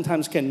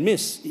oftentimes can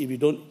miss if you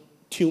don't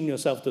tune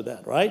yourself to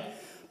that, right?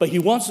 But he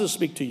wants to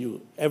speak to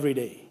you every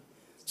day.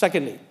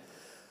 Secondly,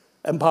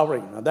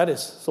 empowering. Now that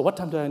is, so what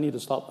time do I need to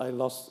stop? I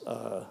lost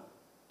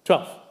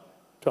 12,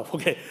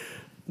 okay.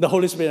 The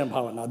Holy Spirit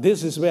empower. Now,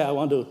 this is where I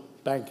want to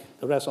bank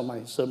the rest of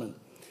my sermon.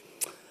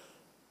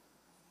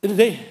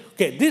 Today,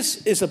 okay,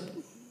 this is a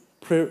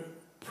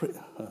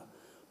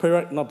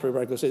not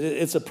prerequisite.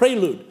 It's a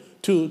prelude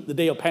to the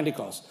day of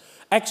Pentecost.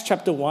 Acts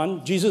chapter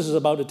 1, Jesus is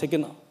about to take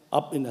it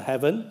up in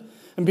heaven.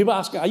 And people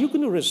ask, are you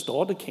going to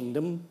restore the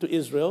kingdom to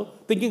Israel?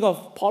 Thinking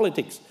of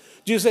politics.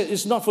 Jesus said,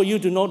 it's not for you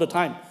to know the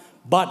time.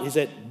 But, he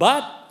said,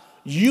 but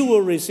you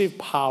will receive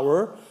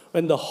power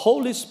when the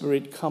Holy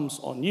Spirit comes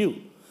on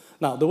you.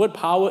 Now, the word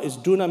power is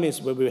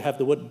dunamis, where we have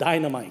the word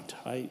dynamite,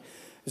 right?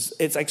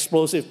 It's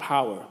explosive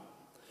power.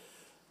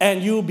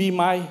 And you'll be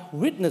my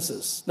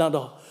witnesses.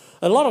 Now,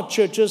 a lot of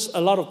churches,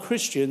 a lot of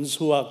Christians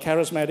who are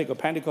charismatic or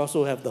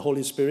Pentecostal who have the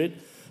Holy Spirit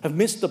have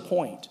missed the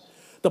point.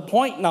 The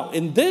point, now,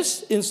 in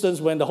this instance,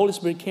 when the Holy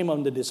Spirit came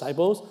on the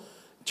disciples,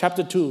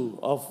 chapter 2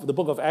 of the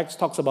book of Acts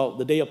talks about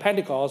the day of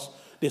Pentecost,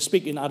 they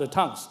speak in other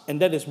tongues.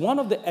 And that is one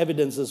of the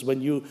evidences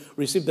when you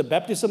receive the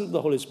baptism of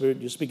the Holy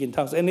Spirit, you speak in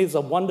tongues. And it's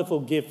a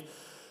wonderful gift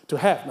to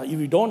have. Now, if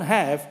you don't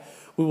have,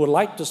 we would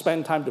like to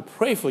spend time to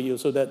pray for you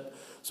so that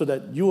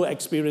you will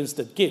experience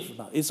that gift.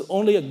 Now, it's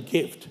only a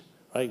gift,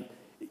 right?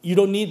 You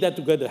don't need that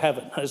to get to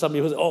heaven. Some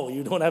people say, oh,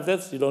 you don't have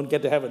this, you don't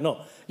get to heaven.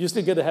 No, you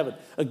still get to heaven.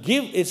 A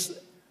gift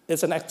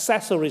is an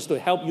accessory to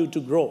help you to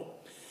grow.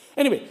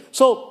 Anyway,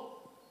 so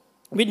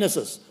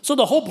witnesses. So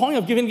the whole point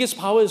of giving this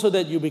power is so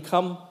that you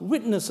become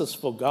witnesses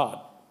for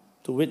God,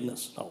 to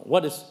witness. Now,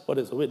 what is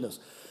a witness?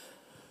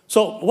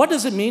 So what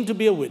does it mean to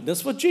be a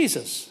witness for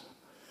Jesus?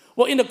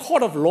 Well, in the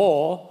court of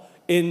law,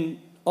 in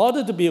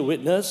order to be a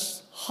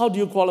witness, how do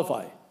you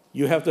qualify?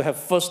 You have to have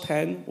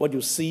firsthand what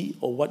you see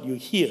or what you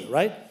hear,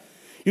 right?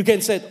 You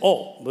can say,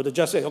 oh, but the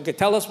judge said, okay,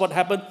 tell us what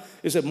happened.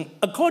 He said,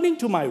 according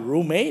to my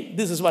roommate,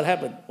 this is what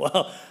happened.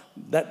 Well,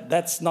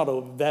 that's not a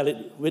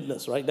valid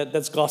witness, right?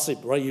 That's gossip,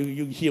 right?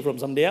 You hear from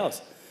somebody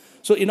else.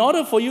 So in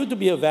order for you to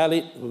be a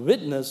valid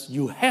witness,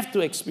 you have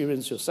to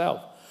experience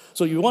yourself.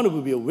 So you want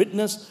to be a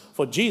witness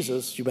for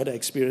Jesus, you better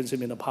experience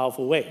him in a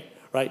powerful way,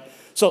 right?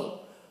 So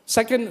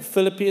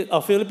Philippians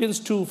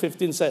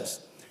 2:15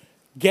 says,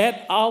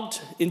 get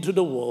out into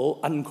the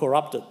world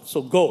uncorrupted.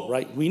 So go,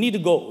 right? We need to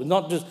go.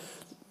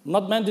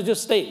 Not meant to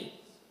just stay.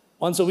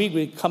 Once a week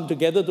we come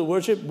together to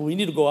worship. We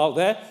need to go out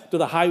there to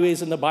the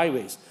highways and the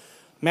byways.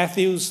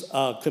 Matthew's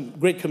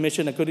Great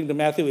Commission, according to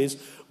Matthew,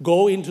 is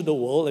go into the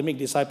world and make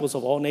disciples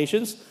of all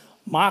nations.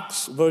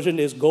 Mark's version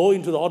is go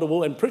into all the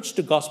world and preach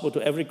the gospel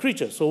to every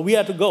creature. So we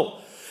are to go.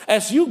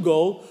 As you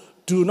go,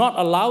 do not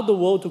allow the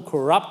world to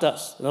corrupt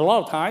us. And a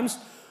lot of times,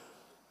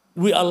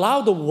 we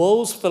allow the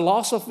world's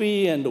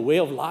philosophy and the way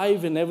of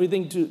life and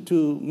everything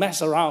to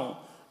mess around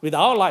with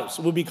our lives.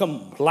 We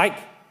become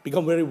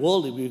very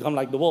worldly. We become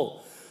like the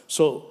world.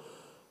 So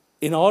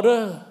in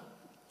order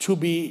to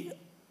be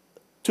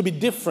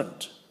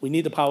different, we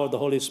need the power of the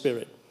Holy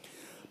Spirit.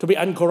 To be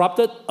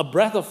uncorrupted, a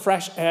breath of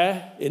fresh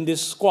air in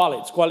this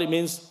squalid. Squalid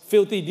means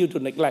filthy due to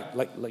neglect,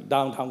 like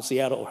downtown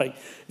Seattle, right?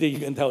 You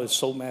can tell it's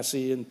so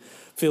messy and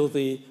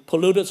filthy,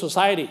 polluted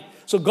society.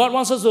 So God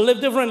wants us to live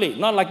differently,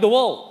 not like the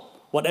world.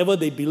 Whatever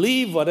they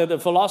believe, whatever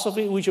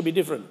philosophy, we should be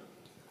different.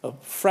 A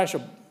fresh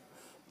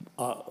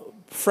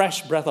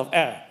breath of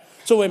air.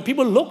 So when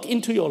people look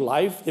into your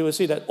life, they will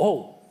see that,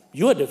 oh,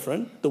 you are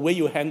different. The way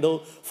you handle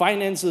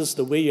finances,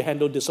 the way you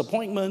handle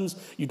disappointments,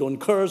 you don't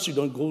curse, you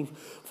don't go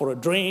for a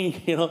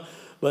drink,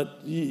 but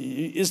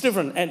it's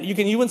different. And you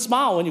can even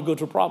smile when you go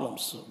through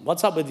problems.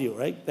 What's up with you,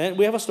 right? Then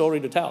we have a story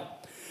to tell.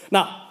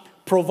 Now,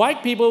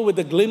 provide people with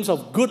a glimpse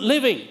of good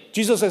living.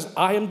 Jesus says,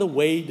 I am the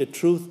way, the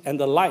truth, and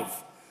the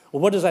life.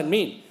 Well, what does that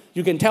mean?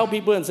 You can tell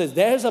people and say,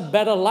 there's a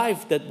better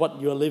life than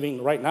what you're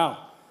living right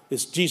now.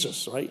 It's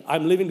Jesus, right?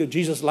 I'm living the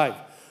Jesus life,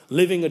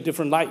 living a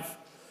different life.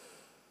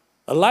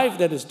 A life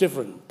that is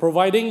different,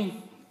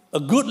 providing a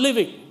good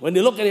living. When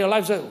they look at your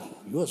life, say, oh,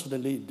 you are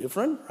certainly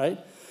different, right?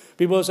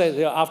 People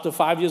say after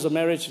 5 years of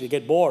marriage, they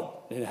get bored.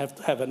 They have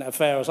to have an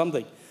affair or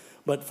something.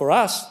 But for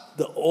us,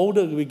 the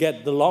older we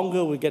get, the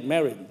longer we get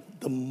married,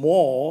 the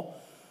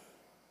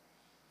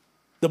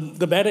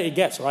better it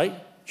gets, right?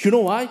 You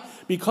know why?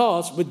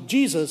 Because with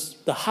Jesus,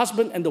 the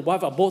husband and the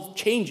wife are both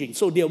changing.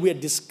 So we are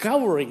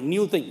discovering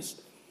new things.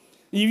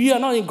 If you are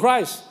not in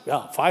Christ,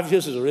 5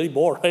 years is already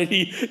bored. Right?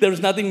 There is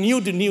nothing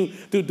new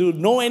to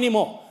know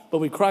anymore. But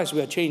with Christ,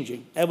 we are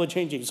changing, ever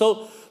changing.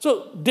 So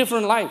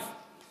different life.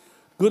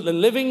 Good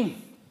and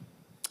living,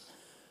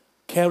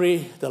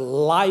 carry the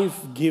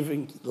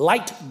light-giving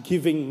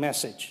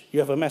message. You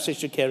have a message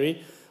to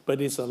carry,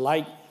 but it's a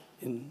light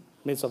in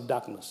midst of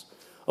darkness.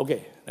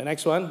 Okay, the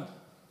next one.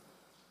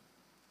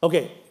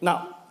 Okay,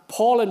 now,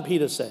 Paul and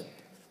Peter said,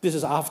 this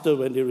is after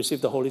when they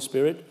received the Holy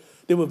Spirit.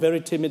 They were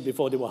very timid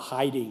before, they were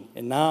hiding.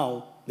 And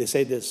now they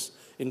say this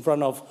in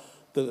front of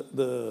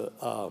the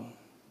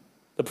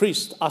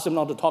priest, asked him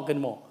not to talk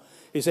anymore.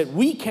 He said,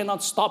 we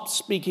cannot stop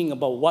speaking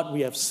about what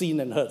we have seen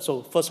and heard.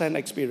 So first-hand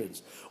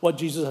experience, what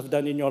Jesus has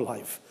done in your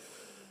life.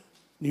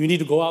 You need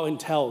to go out and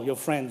tell your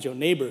friends, your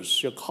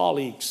neighbors, your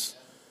colleagues,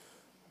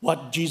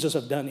 what Jesus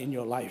has done in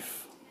your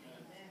life.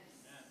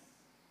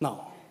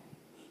 Now,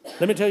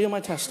 let me tell you my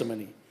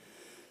testimony.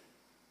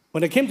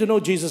 When I came to know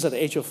Jesus at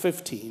the age of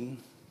 15,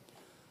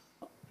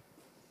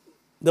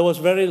 there was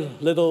very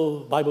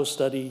little Bible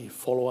study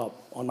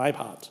follow-up on my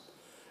part.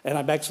 And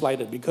I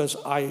backslided because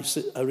I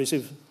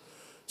received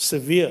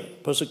severe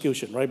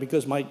persecution, right?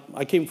 Because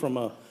I came from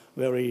a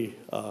very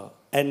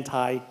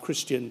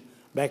anti-Christian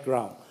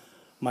background.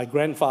 My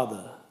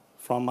grandfather,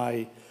 from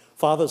my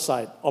father's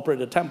side,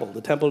 operated a temple.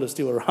 The temple is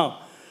still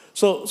around.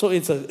 So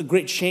it's a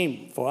great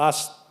shame for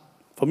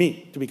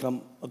me to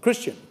become a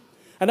Christian.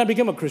 And I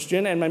became a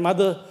Christian, and my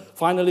mother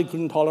finally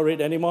couldn't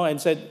tolerate anymore and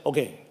said,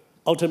 okay,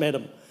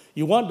 ultimatum.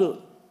 You want to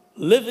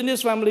live in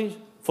this family,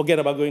 forget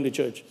about going to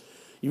church.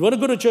 You want to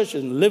go to church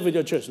and live with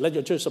your church. Let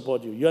your church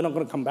support you. You're not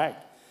going to come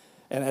back.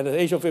 And at the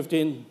age of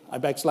 15, I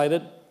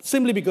backslided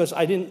simply because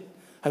I didn't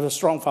have a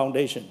strong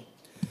foundation.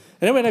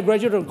 And then when I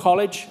graduated from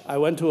college, I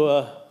went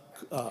to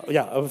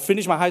I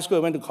finished my high school,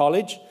 I went to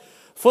college.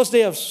 First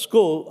day of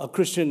school, a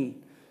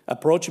Christian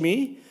approached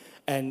me,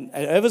 and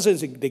ever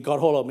since they got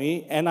hold of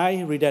me, and I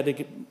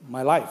rededicated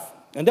my life.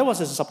 And that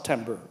was in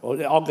September, or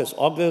August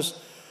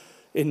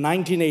in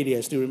 1980,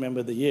 I still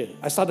remember the year.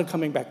 I started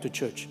coming back to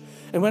church.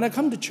 And when I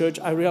come to church,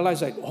 I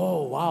realized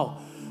oh, wow,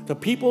 the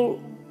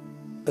people,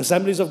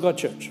 Assemblies of God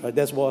Church, right?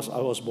 That's where I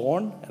was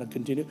born, and I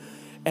continue.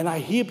 And I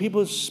hear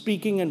people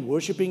speaking and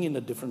worshiping in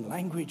a different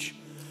language.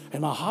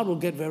 And my heart will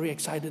get very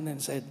excited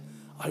and said,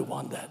 I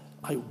want that.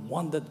 I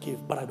want that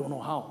gift, but I don't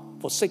know how.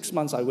 For 6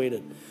 months, I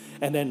waited.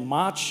 And then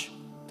March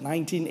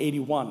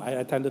 1981, I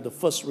attended the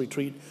first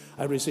retreat.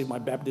 I received my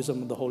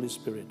baptism of the Holy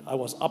Spirit. I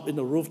was up in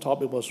the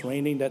rooftop. It was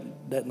raining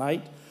that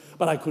night,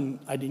 but I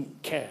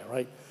didn't care,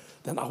 right?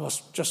 Then I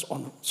was just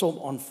so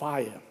on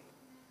fire.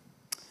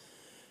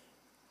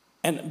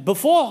 And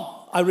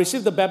before I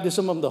received the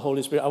baptism of the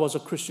Holy Spirit, I was a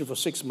Christian for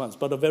 6 months,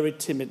 but a very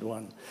timid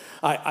one.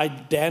 I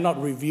dare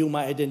not reveal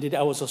my identity.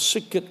 I was a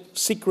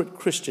secret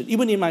Christian,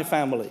 even in my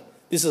family.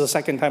 This is the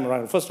second time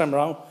around. The first time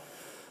around,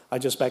 I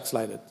just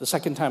backslided. The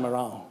second time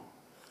around,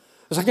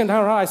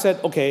 I said,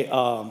 okay,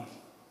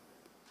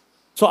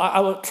 so I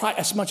will try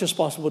as much as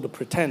possible to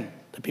pretend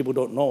that people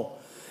don't know.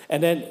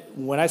 And then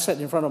when I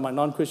sat in front of my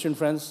non-Christian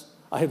friends,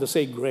 I have to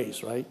say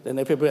grace, right? Then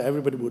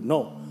everybody would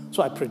know.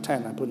 So I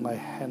pretend. I put my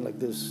hand like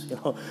this,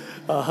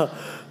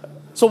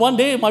 So one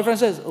day, my friend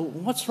says, oh,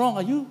 what's wrong?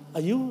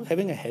 Are you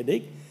having a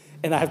headache?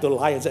 And I have to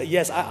lie and say,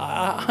 yes,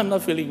 I'm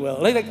not feeling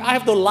well. Like I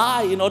have to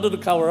lie in order to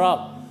cover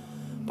up.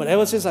 But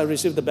ever since I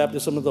received the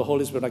baptism of the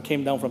Holy Spirit, I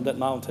came down from that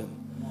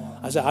mountain.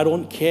 I said, I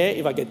don't care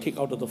if I get kicked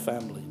out of the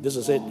family. This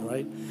is it,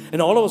 right?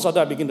 And all of a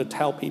sudden, I begin to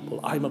tell people,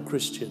 I'm a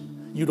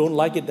Christian. You don't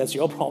like it, that's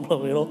your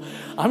problem,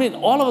 I mean,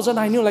 all of a sudden,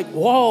 I knew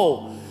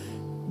whoa,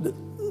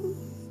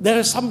 there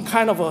is some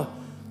kind of a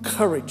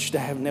courage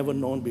that I have never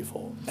known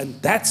before. And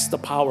that's the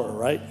power,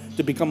 right?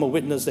 To become a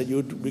witness that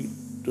you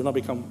do not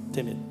become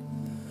timid.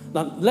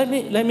 Now, let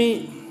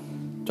me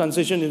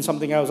transition in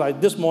something else.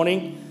 This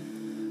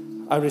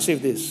morning, I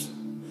received this.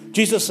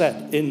 Jesus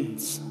said in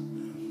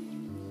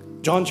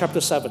John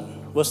chapter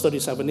 7, verse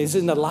 37, it's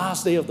in the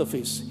last day of the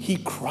feast. He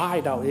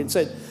cried out and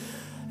said,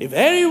 if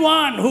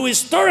anyone who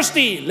is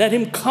thirsty, let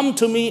him come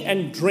to me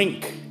and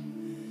drink.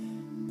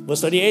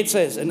 Verse 38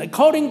 says, and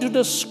according to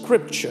the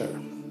scripture,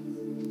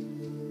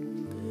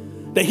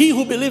 that he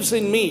who believes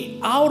in me,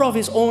 out of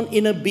his own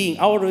inner being,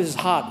 out of his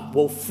heart,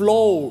 will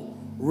flow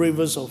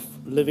rivers of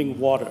living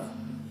water.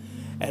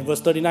 And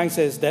verse 39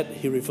 says that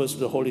he refers to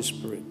the Holy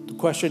Spirit. The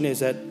question is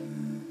that,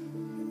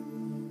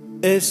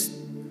 is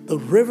the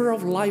river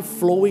of life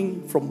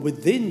flowing from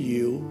within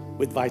you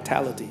with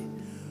vitality,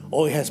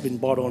 or it has been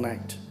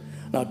bottlenecked?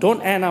 Now,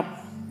 don't end up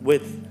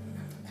with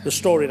the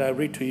story that I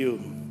read to you.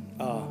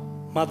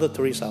 Mother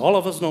Teresa. All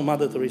of us know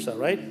Mother Teresa,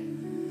 right?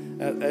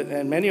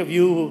 And many of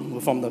you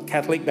were from the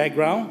Catholic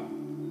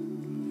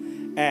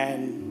background.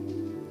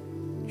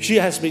 And she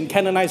has been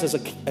canonized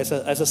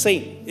as a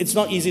saint. It's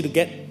not easy to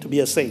get to be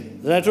a saint.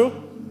 Is that true?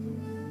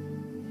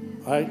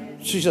 Right?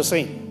 She's a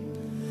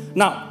saint.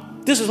 Now,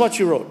 this is what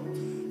she wrote.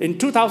 In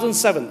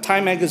 2007,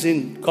 Time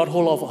magazine got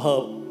hold of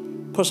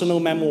her personal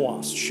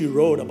memoirs. She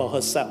wrote about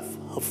herself,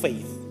 her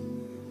faith.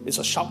 It's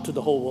a shock to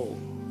the whole world.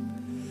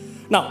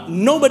 Now,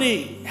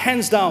 nobody,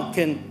 hands down,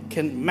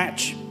 can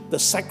match the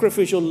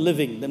sacrificial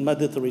living that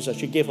Mother Teresa.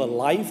 She gave her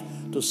life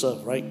to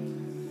serve, right?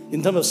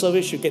 In terms of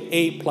service, she get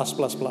A+++.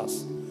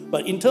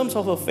 But in terms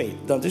of her faith,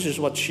 now this is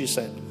what she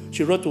said.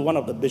 She wrote to one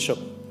of the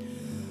bishops.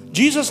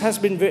 Jesus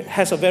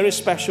has a very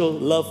special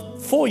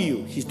love for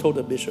you, he told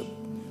the bishop.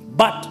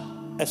 But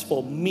as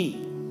for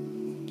me,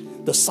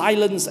 the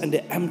silence and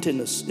the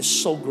emptiness is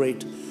so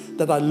great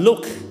that I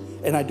look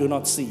and I do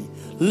not see.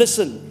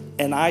 Listen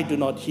and I do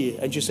not hear.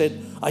 And she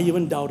said, I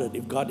even doubted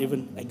if God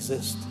even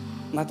exists.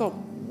 And I thought,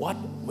 what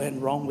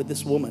went wrong with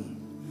this woman?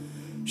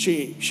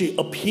 She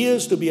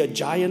appears to be a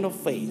giant of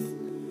faith,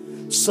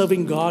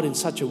 serving God in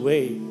such a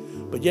way,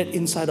 but yet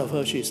inside of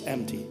her she is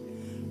empty.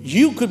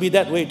 You could be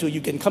that way too.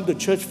 You can come to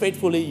church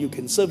faithfully, you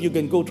can serve, you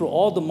can go through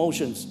all the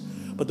motions,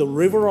 but the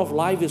river of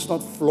life is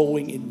not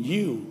flowing in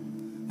you.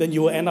 Then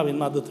you will end up in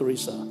Mother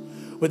Teresa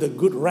with a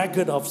good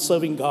record of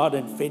serving God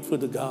and faithful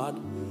to God.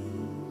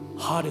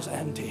 Heart is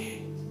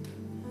empty.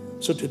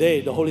 So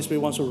today, the Holy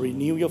Spirit wants to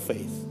renew your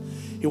faith.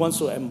 He wants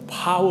to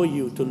empower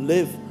you to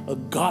live a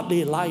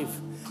godly life.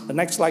 The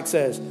next slide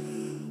says,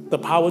 the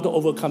power to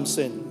overcome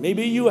sin.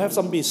 Maybe you have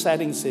some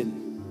besetting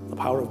sin. The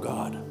power of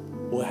God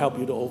will help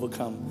you to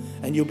overcome.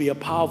 And you'll be a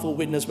powerful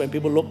witness when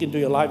people look into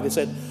your life. They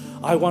said,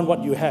 I want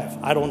what you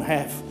have. I don't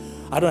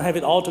have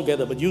it all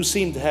together, but you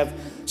seem to have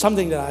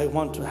something that I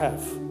want to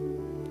have.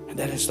 And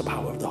that is the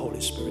power of the Holy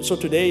Spirit. So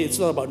today, it's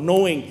not about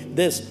knowing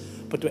this,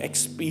 but to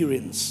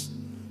experience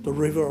the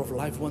river of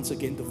life once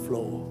again to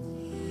flow.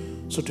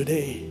 So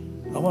today,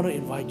 I want to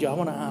invite you, I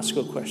want to ask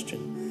you a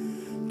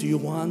question. Do you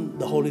want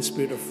the Holy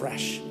Spirit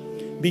afresh?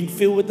 Being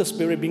filled with the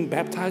Spirit, being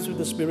baptized with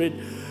the Spirit,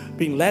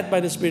 being led by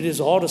the Spirit is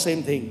all the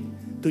same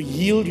thing. To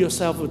yield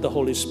yourself with the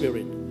Holy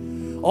Spirit.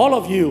 All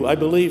of you, I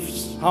believe,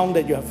 how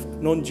that you have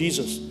known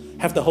Jesus,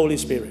 have the Holy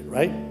Spirit,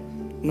 right?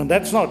 No,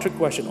 that's not a trick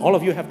question. All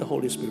of you have the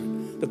Holy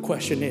Spirit. The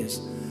question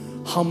is,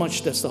 how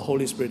much does the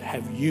Holy Spirit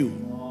have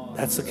you?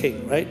 That's the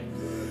king, right?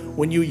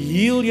 When you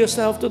yield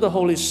yourself to the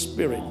Holy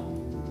Spirit,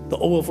 the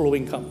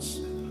overflowing comes.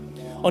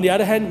 On the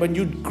other hand, when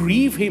you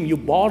grieve Him, you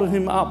bottle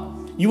Him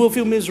up, you will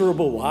feel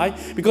miserable. Why?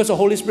 Because the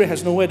Holy Spirit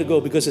has nowhere to go,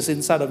 because it's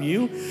inside of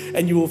you,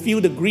 and you will feel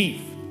the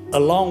grief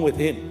along with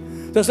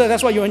Him.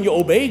 That's why when you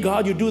obey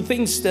God, you do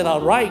things that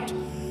are right.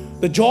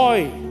 The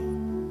joy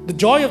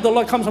of the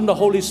Lord comes from the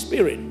Holy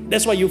Spirit.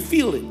 That's why you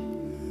feel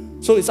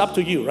it. So it's up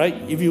to you, right?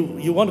 If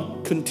you want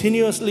to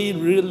continuously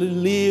really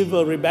live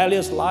a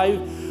rebellious life,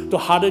 to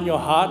harden your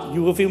heart,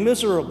 you will feel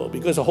miserable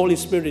because the Holy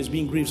Spirit is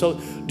being grieved. So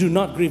do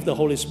not grieve the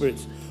Holy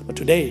Spirit. But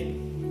today,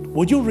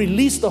 would you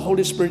release the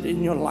Holy Spirit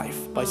in your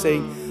life by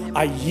saying,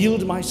 I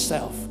yield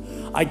myself.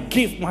 I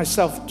give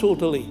myself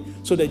totally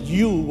so that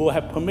you will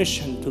have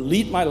permission to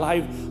lead my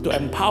life, to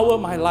empower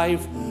my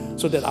life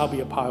so that I'll be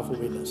a powerful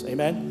witness.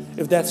 Amen?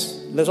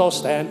 Let's all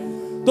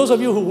stand. Those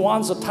of you who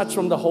want a touch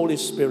from the Holy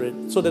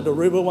Spirit so that the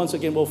river once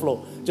again will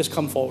flow, just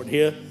come forward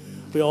here.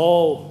 We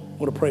all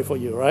want to pray for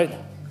you, right?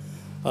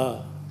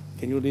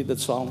 Can you lead that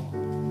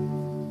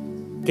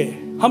song? Okay.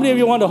 How many of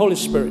you want the Holy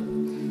Spirit?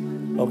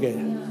 Okay.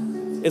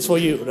 It's for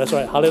you. That's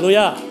right.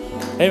 Hallelujah.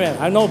 Amen.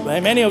 I know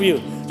many of you.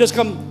 Just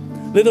come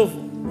a little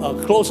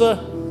closer.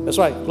 That's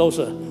right.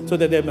 Closer. So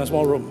that there's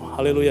more room.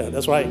 Hallelujah.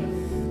 That's right.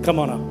 Come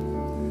on up.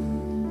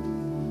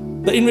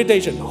 The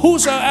invitation.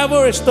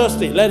 Whosoever is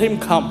thirsty, let him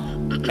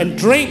come and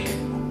drink.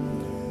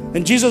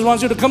 And Jesus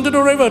wants you to come to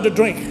the river to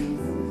drink.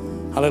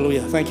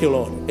 Hallelujah. Thank you,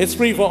 Lord. It's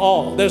free for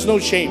all. There's no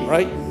shame,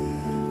 right?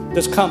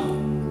 Just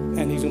come.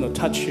 And He's going to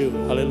touch you.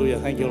 Hallelujah.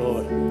 Thank you,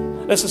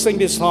 Lord. Let's just sing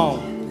this song.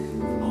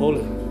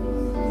 Holy.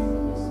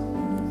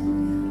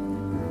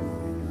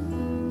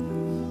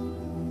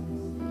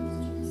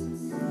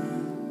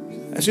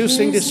 As you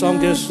sing this song,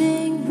 just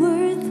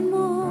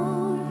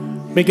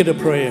make it a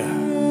prayer.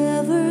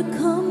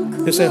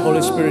 Just say,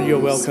 Holy Spirit, you're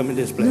welcome in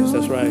this place.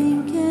 That's right.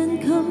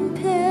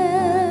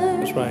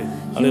 That's right.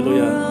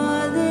 Hallelujah.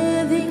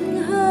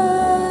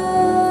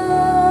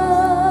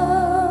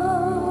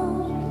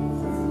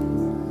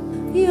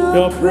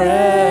 Your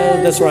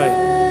prayer. That's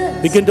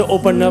right. Begin to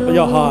open up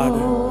your heart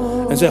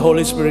and say,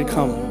 Holy Spirit,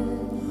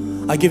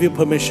 come. I give you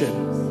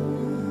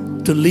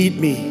permission to lead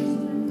me,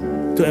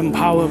 to to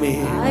empower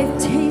me. I've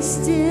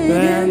tasted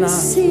And and I've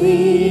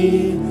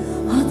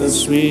seen all The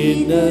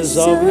sweetness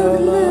of your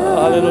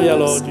love. Hallelujah,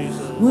 Lord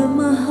Jesus. when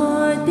my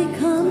heart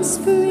becomes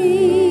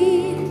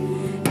free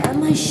and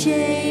my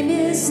shame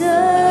is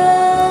undone.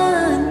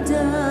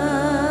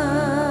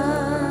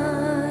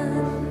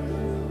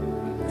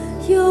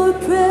 Your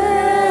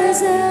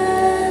presence,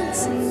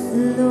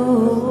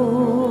 Lord.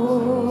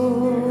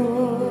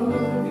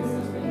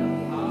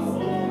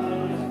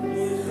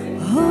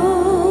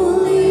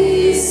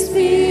 Holy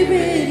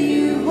Spirit,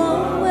 you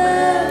are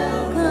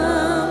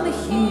welcome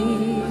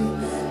here.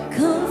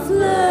 Come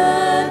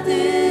flood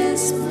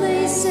this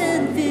place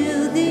and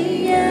fill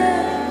the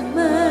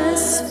atmosphere.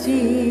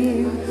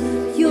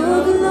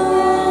 Your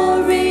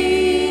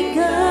glory,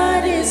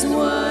 God, is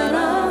what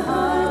our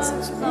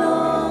hearts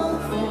long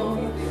for.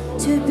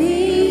 To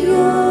be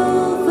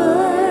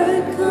overcome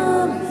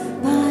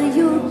by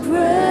your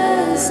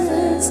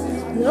presence,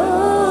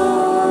 Lord.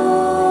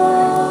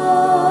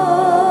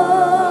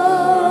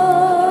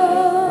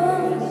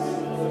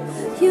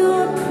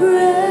 Your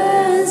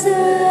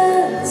presence,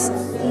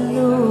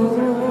 Lord.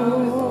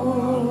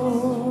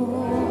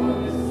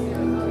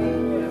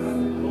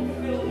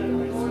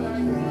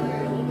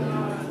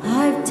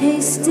 I've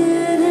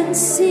tasted and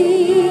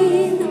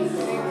seen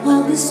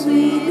all the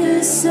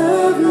sweetness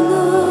of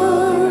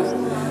love.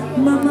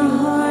 My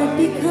heart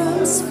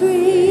becomes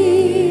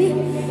free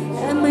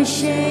and my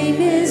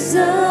shame is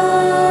undone.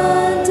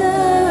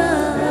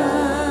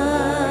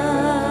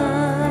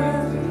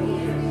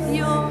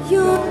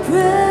 Your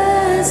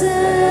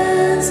presence,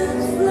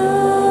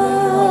 Lord.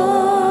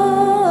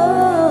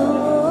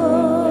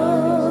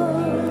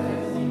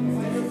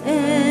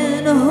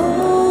 And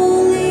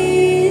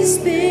Holy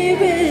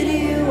Spirit,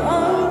 you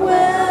are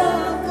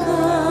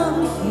welcome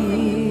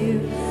here.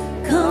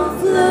 Come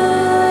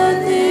flood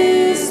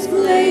this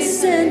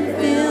place and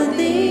fill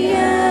the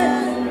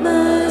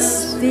atmosphere.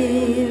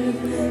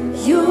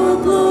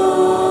 Your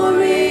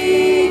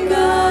glory,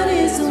 God,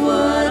 is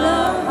what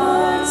our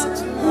hearts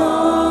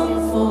long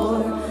for.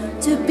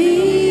 To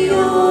be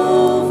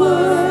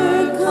overcome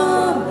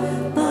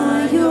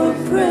by your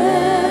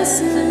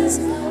presence,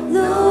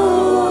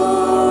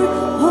 Lord.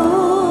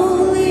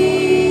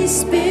 Holy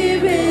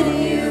Spirit,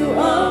 you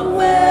are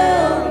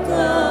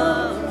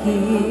welcome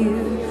here.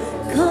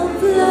 Come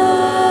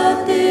flood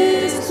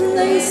this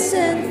place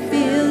and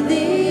fill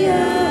the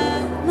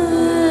atmosphere.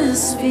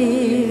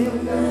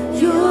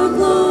 Your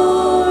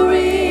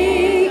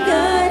glory,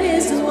 God,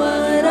 is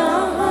what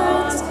our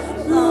hearts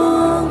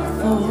long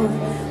for.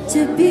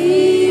 To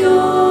be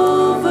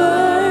overcome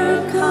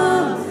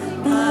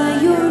by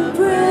your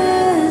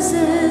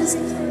presence,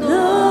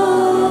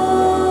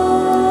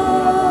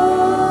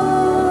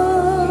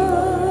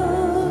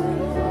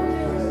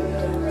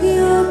 Lord.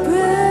 Your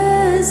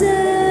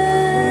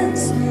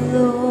presence,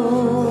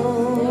 Lord.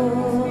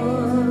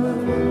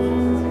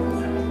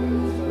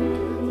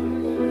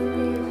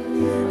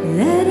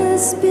 Let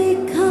us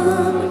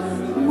become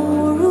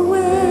more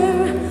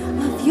aware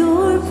of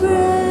your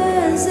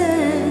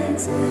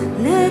presence.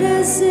 Let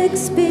us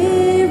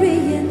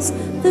experience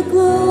the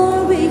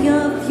glory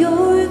of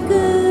your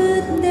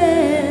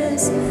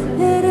goodness.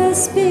 Let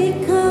us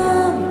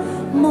become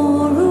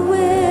more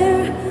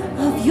aware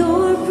of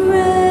your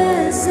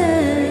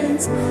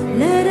presence.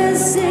 Let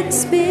us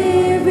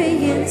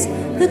experience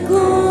the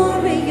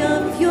glory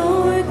of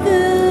your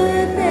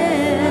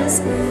goodness.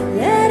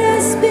 Let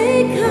us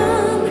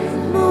become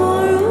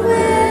more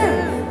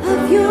aware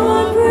of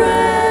your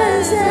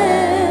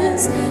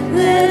presence.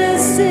 Let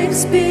us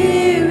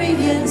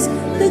experience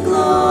the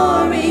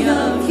glory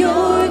of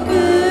your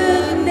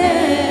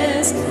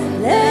goodness.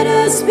 Let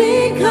us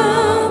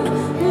become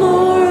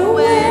more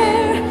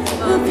aware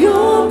of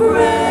your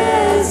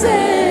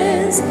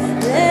presence.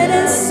 Let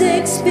us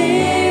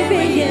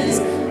experience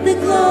the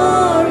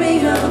glory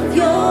of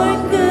your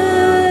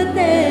goodness.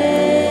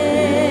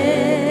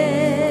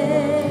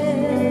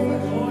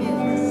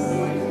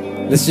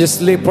 Let's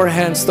just lift our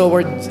hands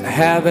toward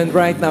heaven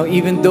right now.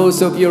 Even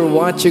those of you who are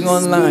watching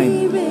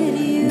online,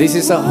 this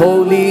is a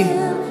holy,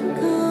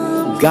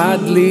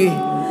 godly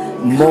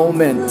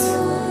moment.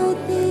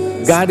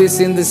 God is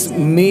in this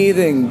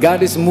meeting.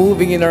 God is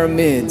moving in our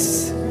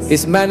midst.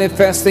 He's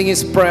manifesting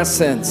His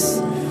presence.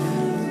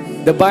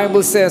 The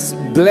Bible says,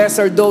 blessed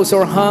are those who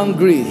are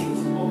hungry,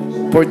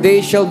 for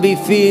they shall be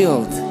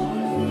filled.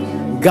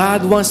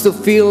 God wants to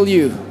fill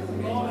you.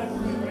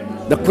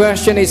 The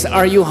question is,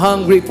 are you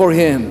hungry for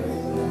Him?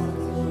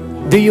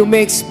 Do you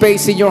make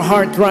space in your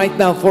heart right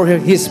now for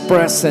His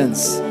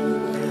presence?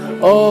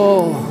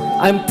 Oh,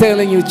 I'm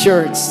telling you,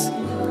 church,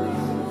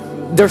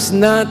 there's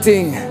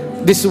nothing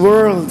this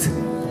world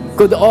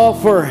could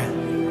offer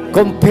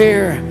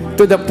compare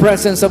to the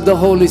presence of the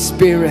Holy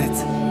Spirit.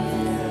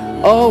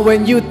 Oh,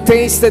 when you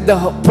tasted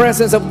the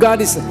presence of God,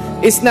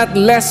 it's not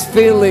less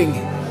filling,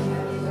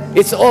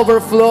 it's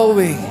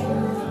overflowing.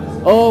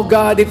 Oh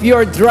God, if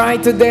you're dry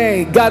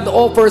today, God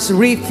offers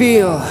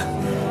refill.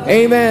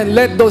 Amen.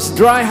 Let those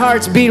dry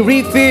hearts be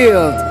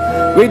refilled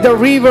with the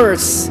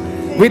rivers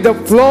with the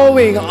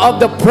flowing of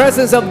the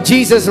presence of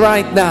Jesus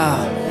right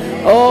now.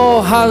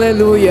 Oh,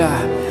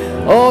 hallelujah.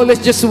 Oh,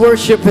 let's just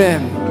worship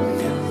Him.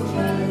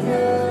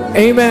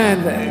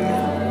 Amen.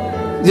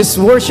 Just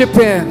worship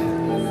Him.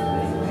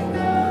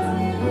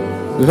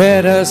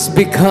 Let us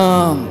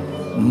become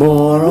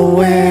more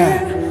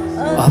aware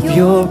of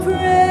your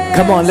presence.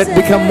 Come on, let's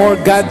become more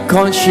God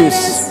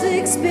conscious,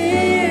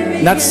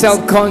 not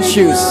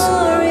self-conscious.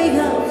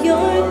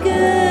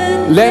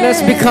 Let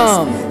us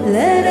become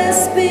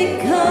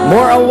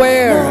more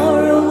aware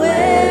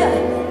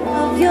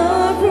of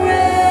your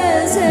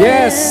presence.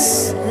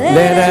 Yes,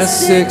 let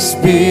us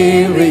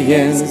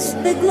experience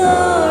the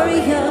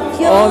glory of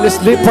your Oh,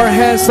 let's lift our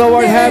hands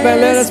toward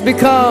heaven. Let us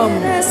become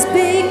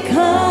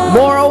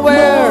more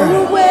aware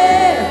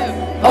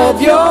of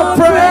your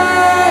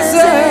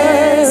presence.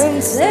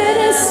 Let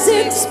us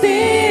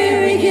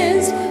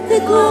experience the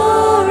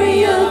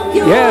glory of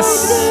your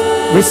Yes,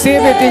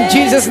 receive it in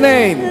Jesus'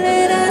 name.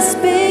 Let us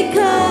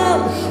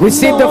become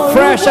Receive the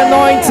fresh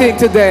anointing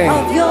today.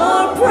 of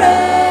your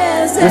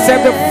presence.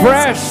 Receive the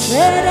fresh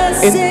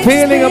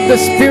infilling of the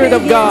Spirit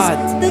of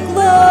God. The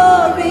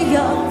glory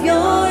of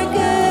your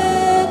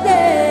goodness.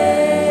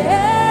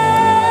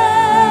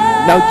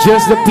 Now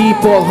just the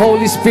people,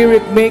 Holy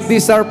Spirit, make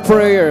this our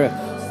prayer.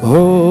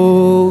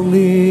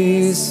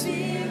 Holy Spirit.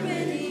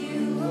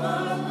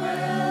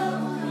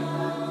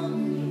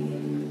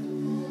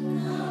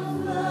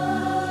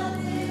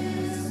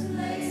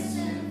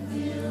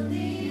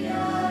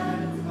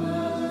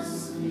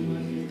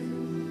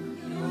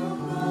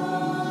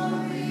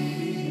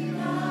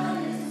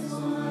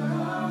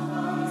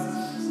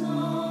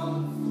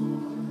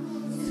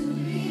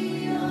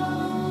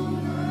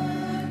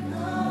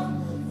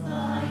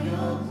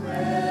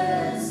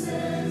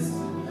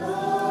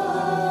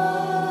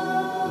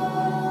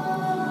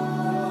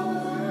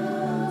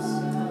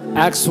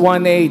 Acts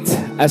 1:8,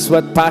 as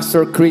what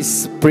Pastor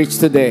Chris preached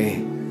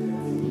today.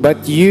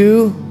 But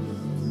you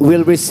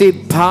will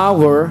receive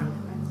power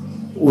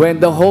when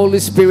the Holy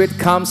Spirit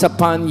comes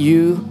upon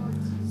you,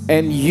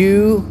 and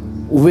you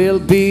will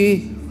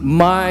be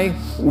my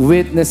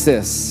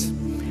witnesses.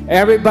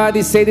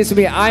 Everybody say this to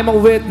me. I'm a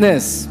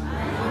witness.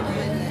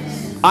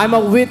 I'm a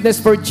witness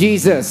for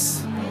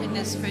Jesus.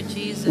 Witness for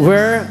Jesus.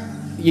 Where?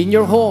 In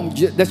your home,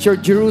 that's your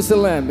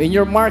Jerusalem. In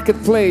your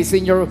marketplace,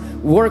 in your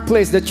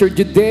workplace, that's your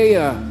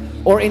Judea.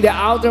 Or in the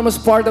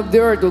outermost part of the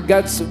earth,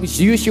 God's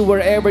use you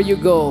wherever you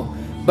go.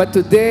 But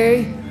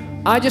today,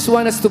 I just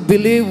want us to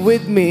believe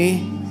with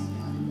me.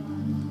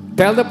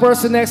 Tell the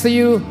person next to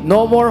you,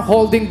 no more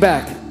holding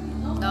back.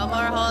 No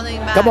more holding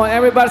back. Come on,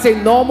 everybody say,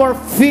 no more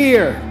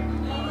fear.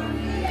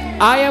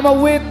 I am a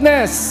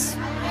witness.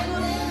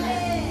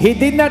 He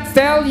did not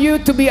tell you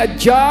to be a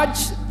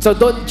judge, so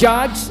don't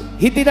judge.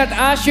 He did not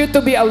ask you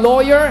to be a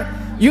lawyer.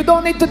 You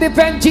don't need to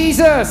defend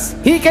Jesus.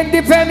 He can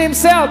defend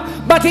himself,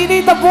 but he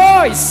needs a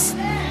voice.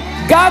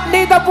 God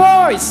needs a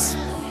voice.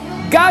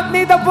 God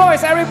needs a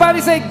voice.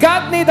 Everybody say,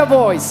 God needs a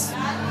voice.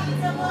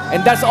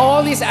 And that's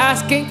all He's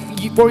asking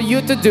for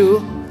you to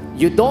do.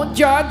 You don't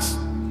judge.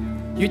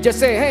 You just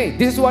say, hey,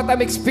 this is what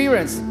I'm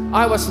experiencing.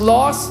 I was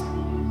lost.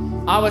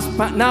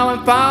 Now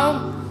I'm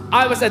found.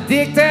 I was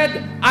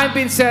addicted. I've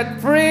been set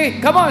free.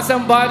 Come on,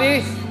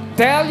 somebody.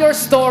 Tell your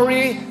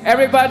story.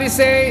 Everybody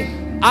say,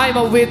 I'm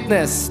a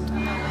witness.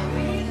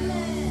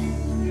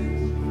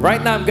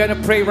 Right now, I'm going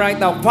to pray right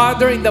now.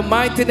 Father, in the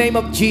mighty name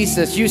of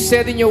Jesus, you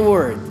said in your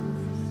word,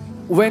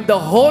 when the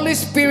Holy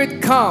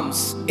Spirit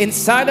comes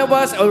inside of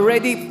us,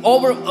 already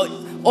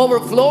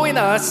overflowing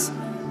us,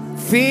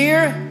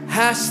 fear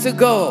has to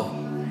go.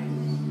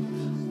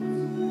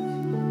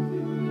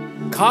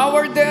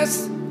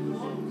 Cowardice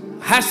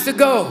has to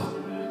go.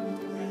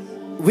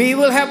 We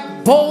will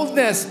have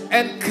boldness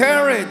and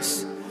courage.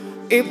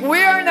 If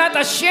we are not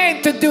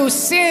ashamed to do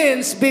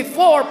sins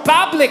before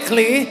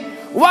publicly,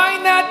 why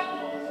not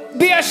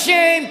be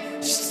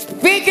ashamed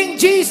speaking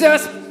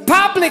Jesus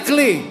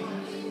publicly?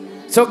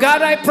 So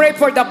God, I pray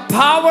for the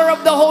power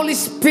of the Holy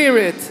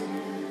Spirit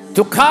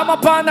to come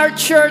upon our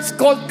church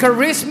called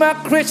Charisma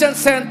Christian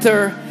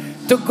Center,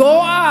 to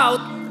go out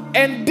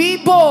and be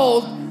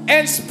bold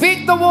and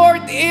speak the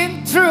word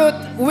in truth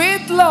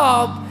with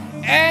love,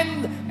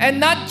 and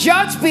not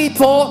judge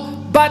people,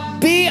 but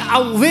be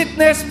a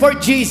witness for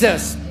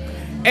Jesus.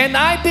 And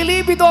I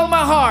believe with all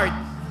my heart,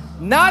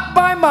 not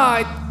by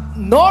might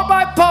nor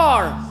by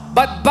power,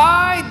 but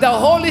by the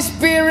Holy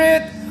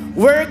Spirit,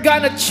 we're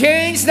gonna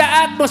change the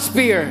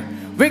atmosphere.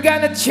 We're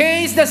gonna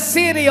change the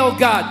city, oh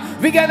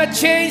God. We're gonna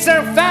change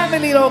our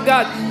family, oh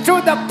God,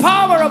 through the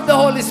power of the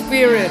Holy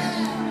Spirit.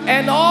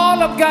 And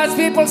all of God's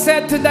people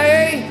said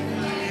today,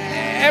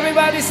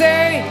 everybody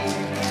say,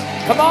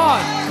 come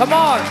on, come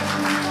on.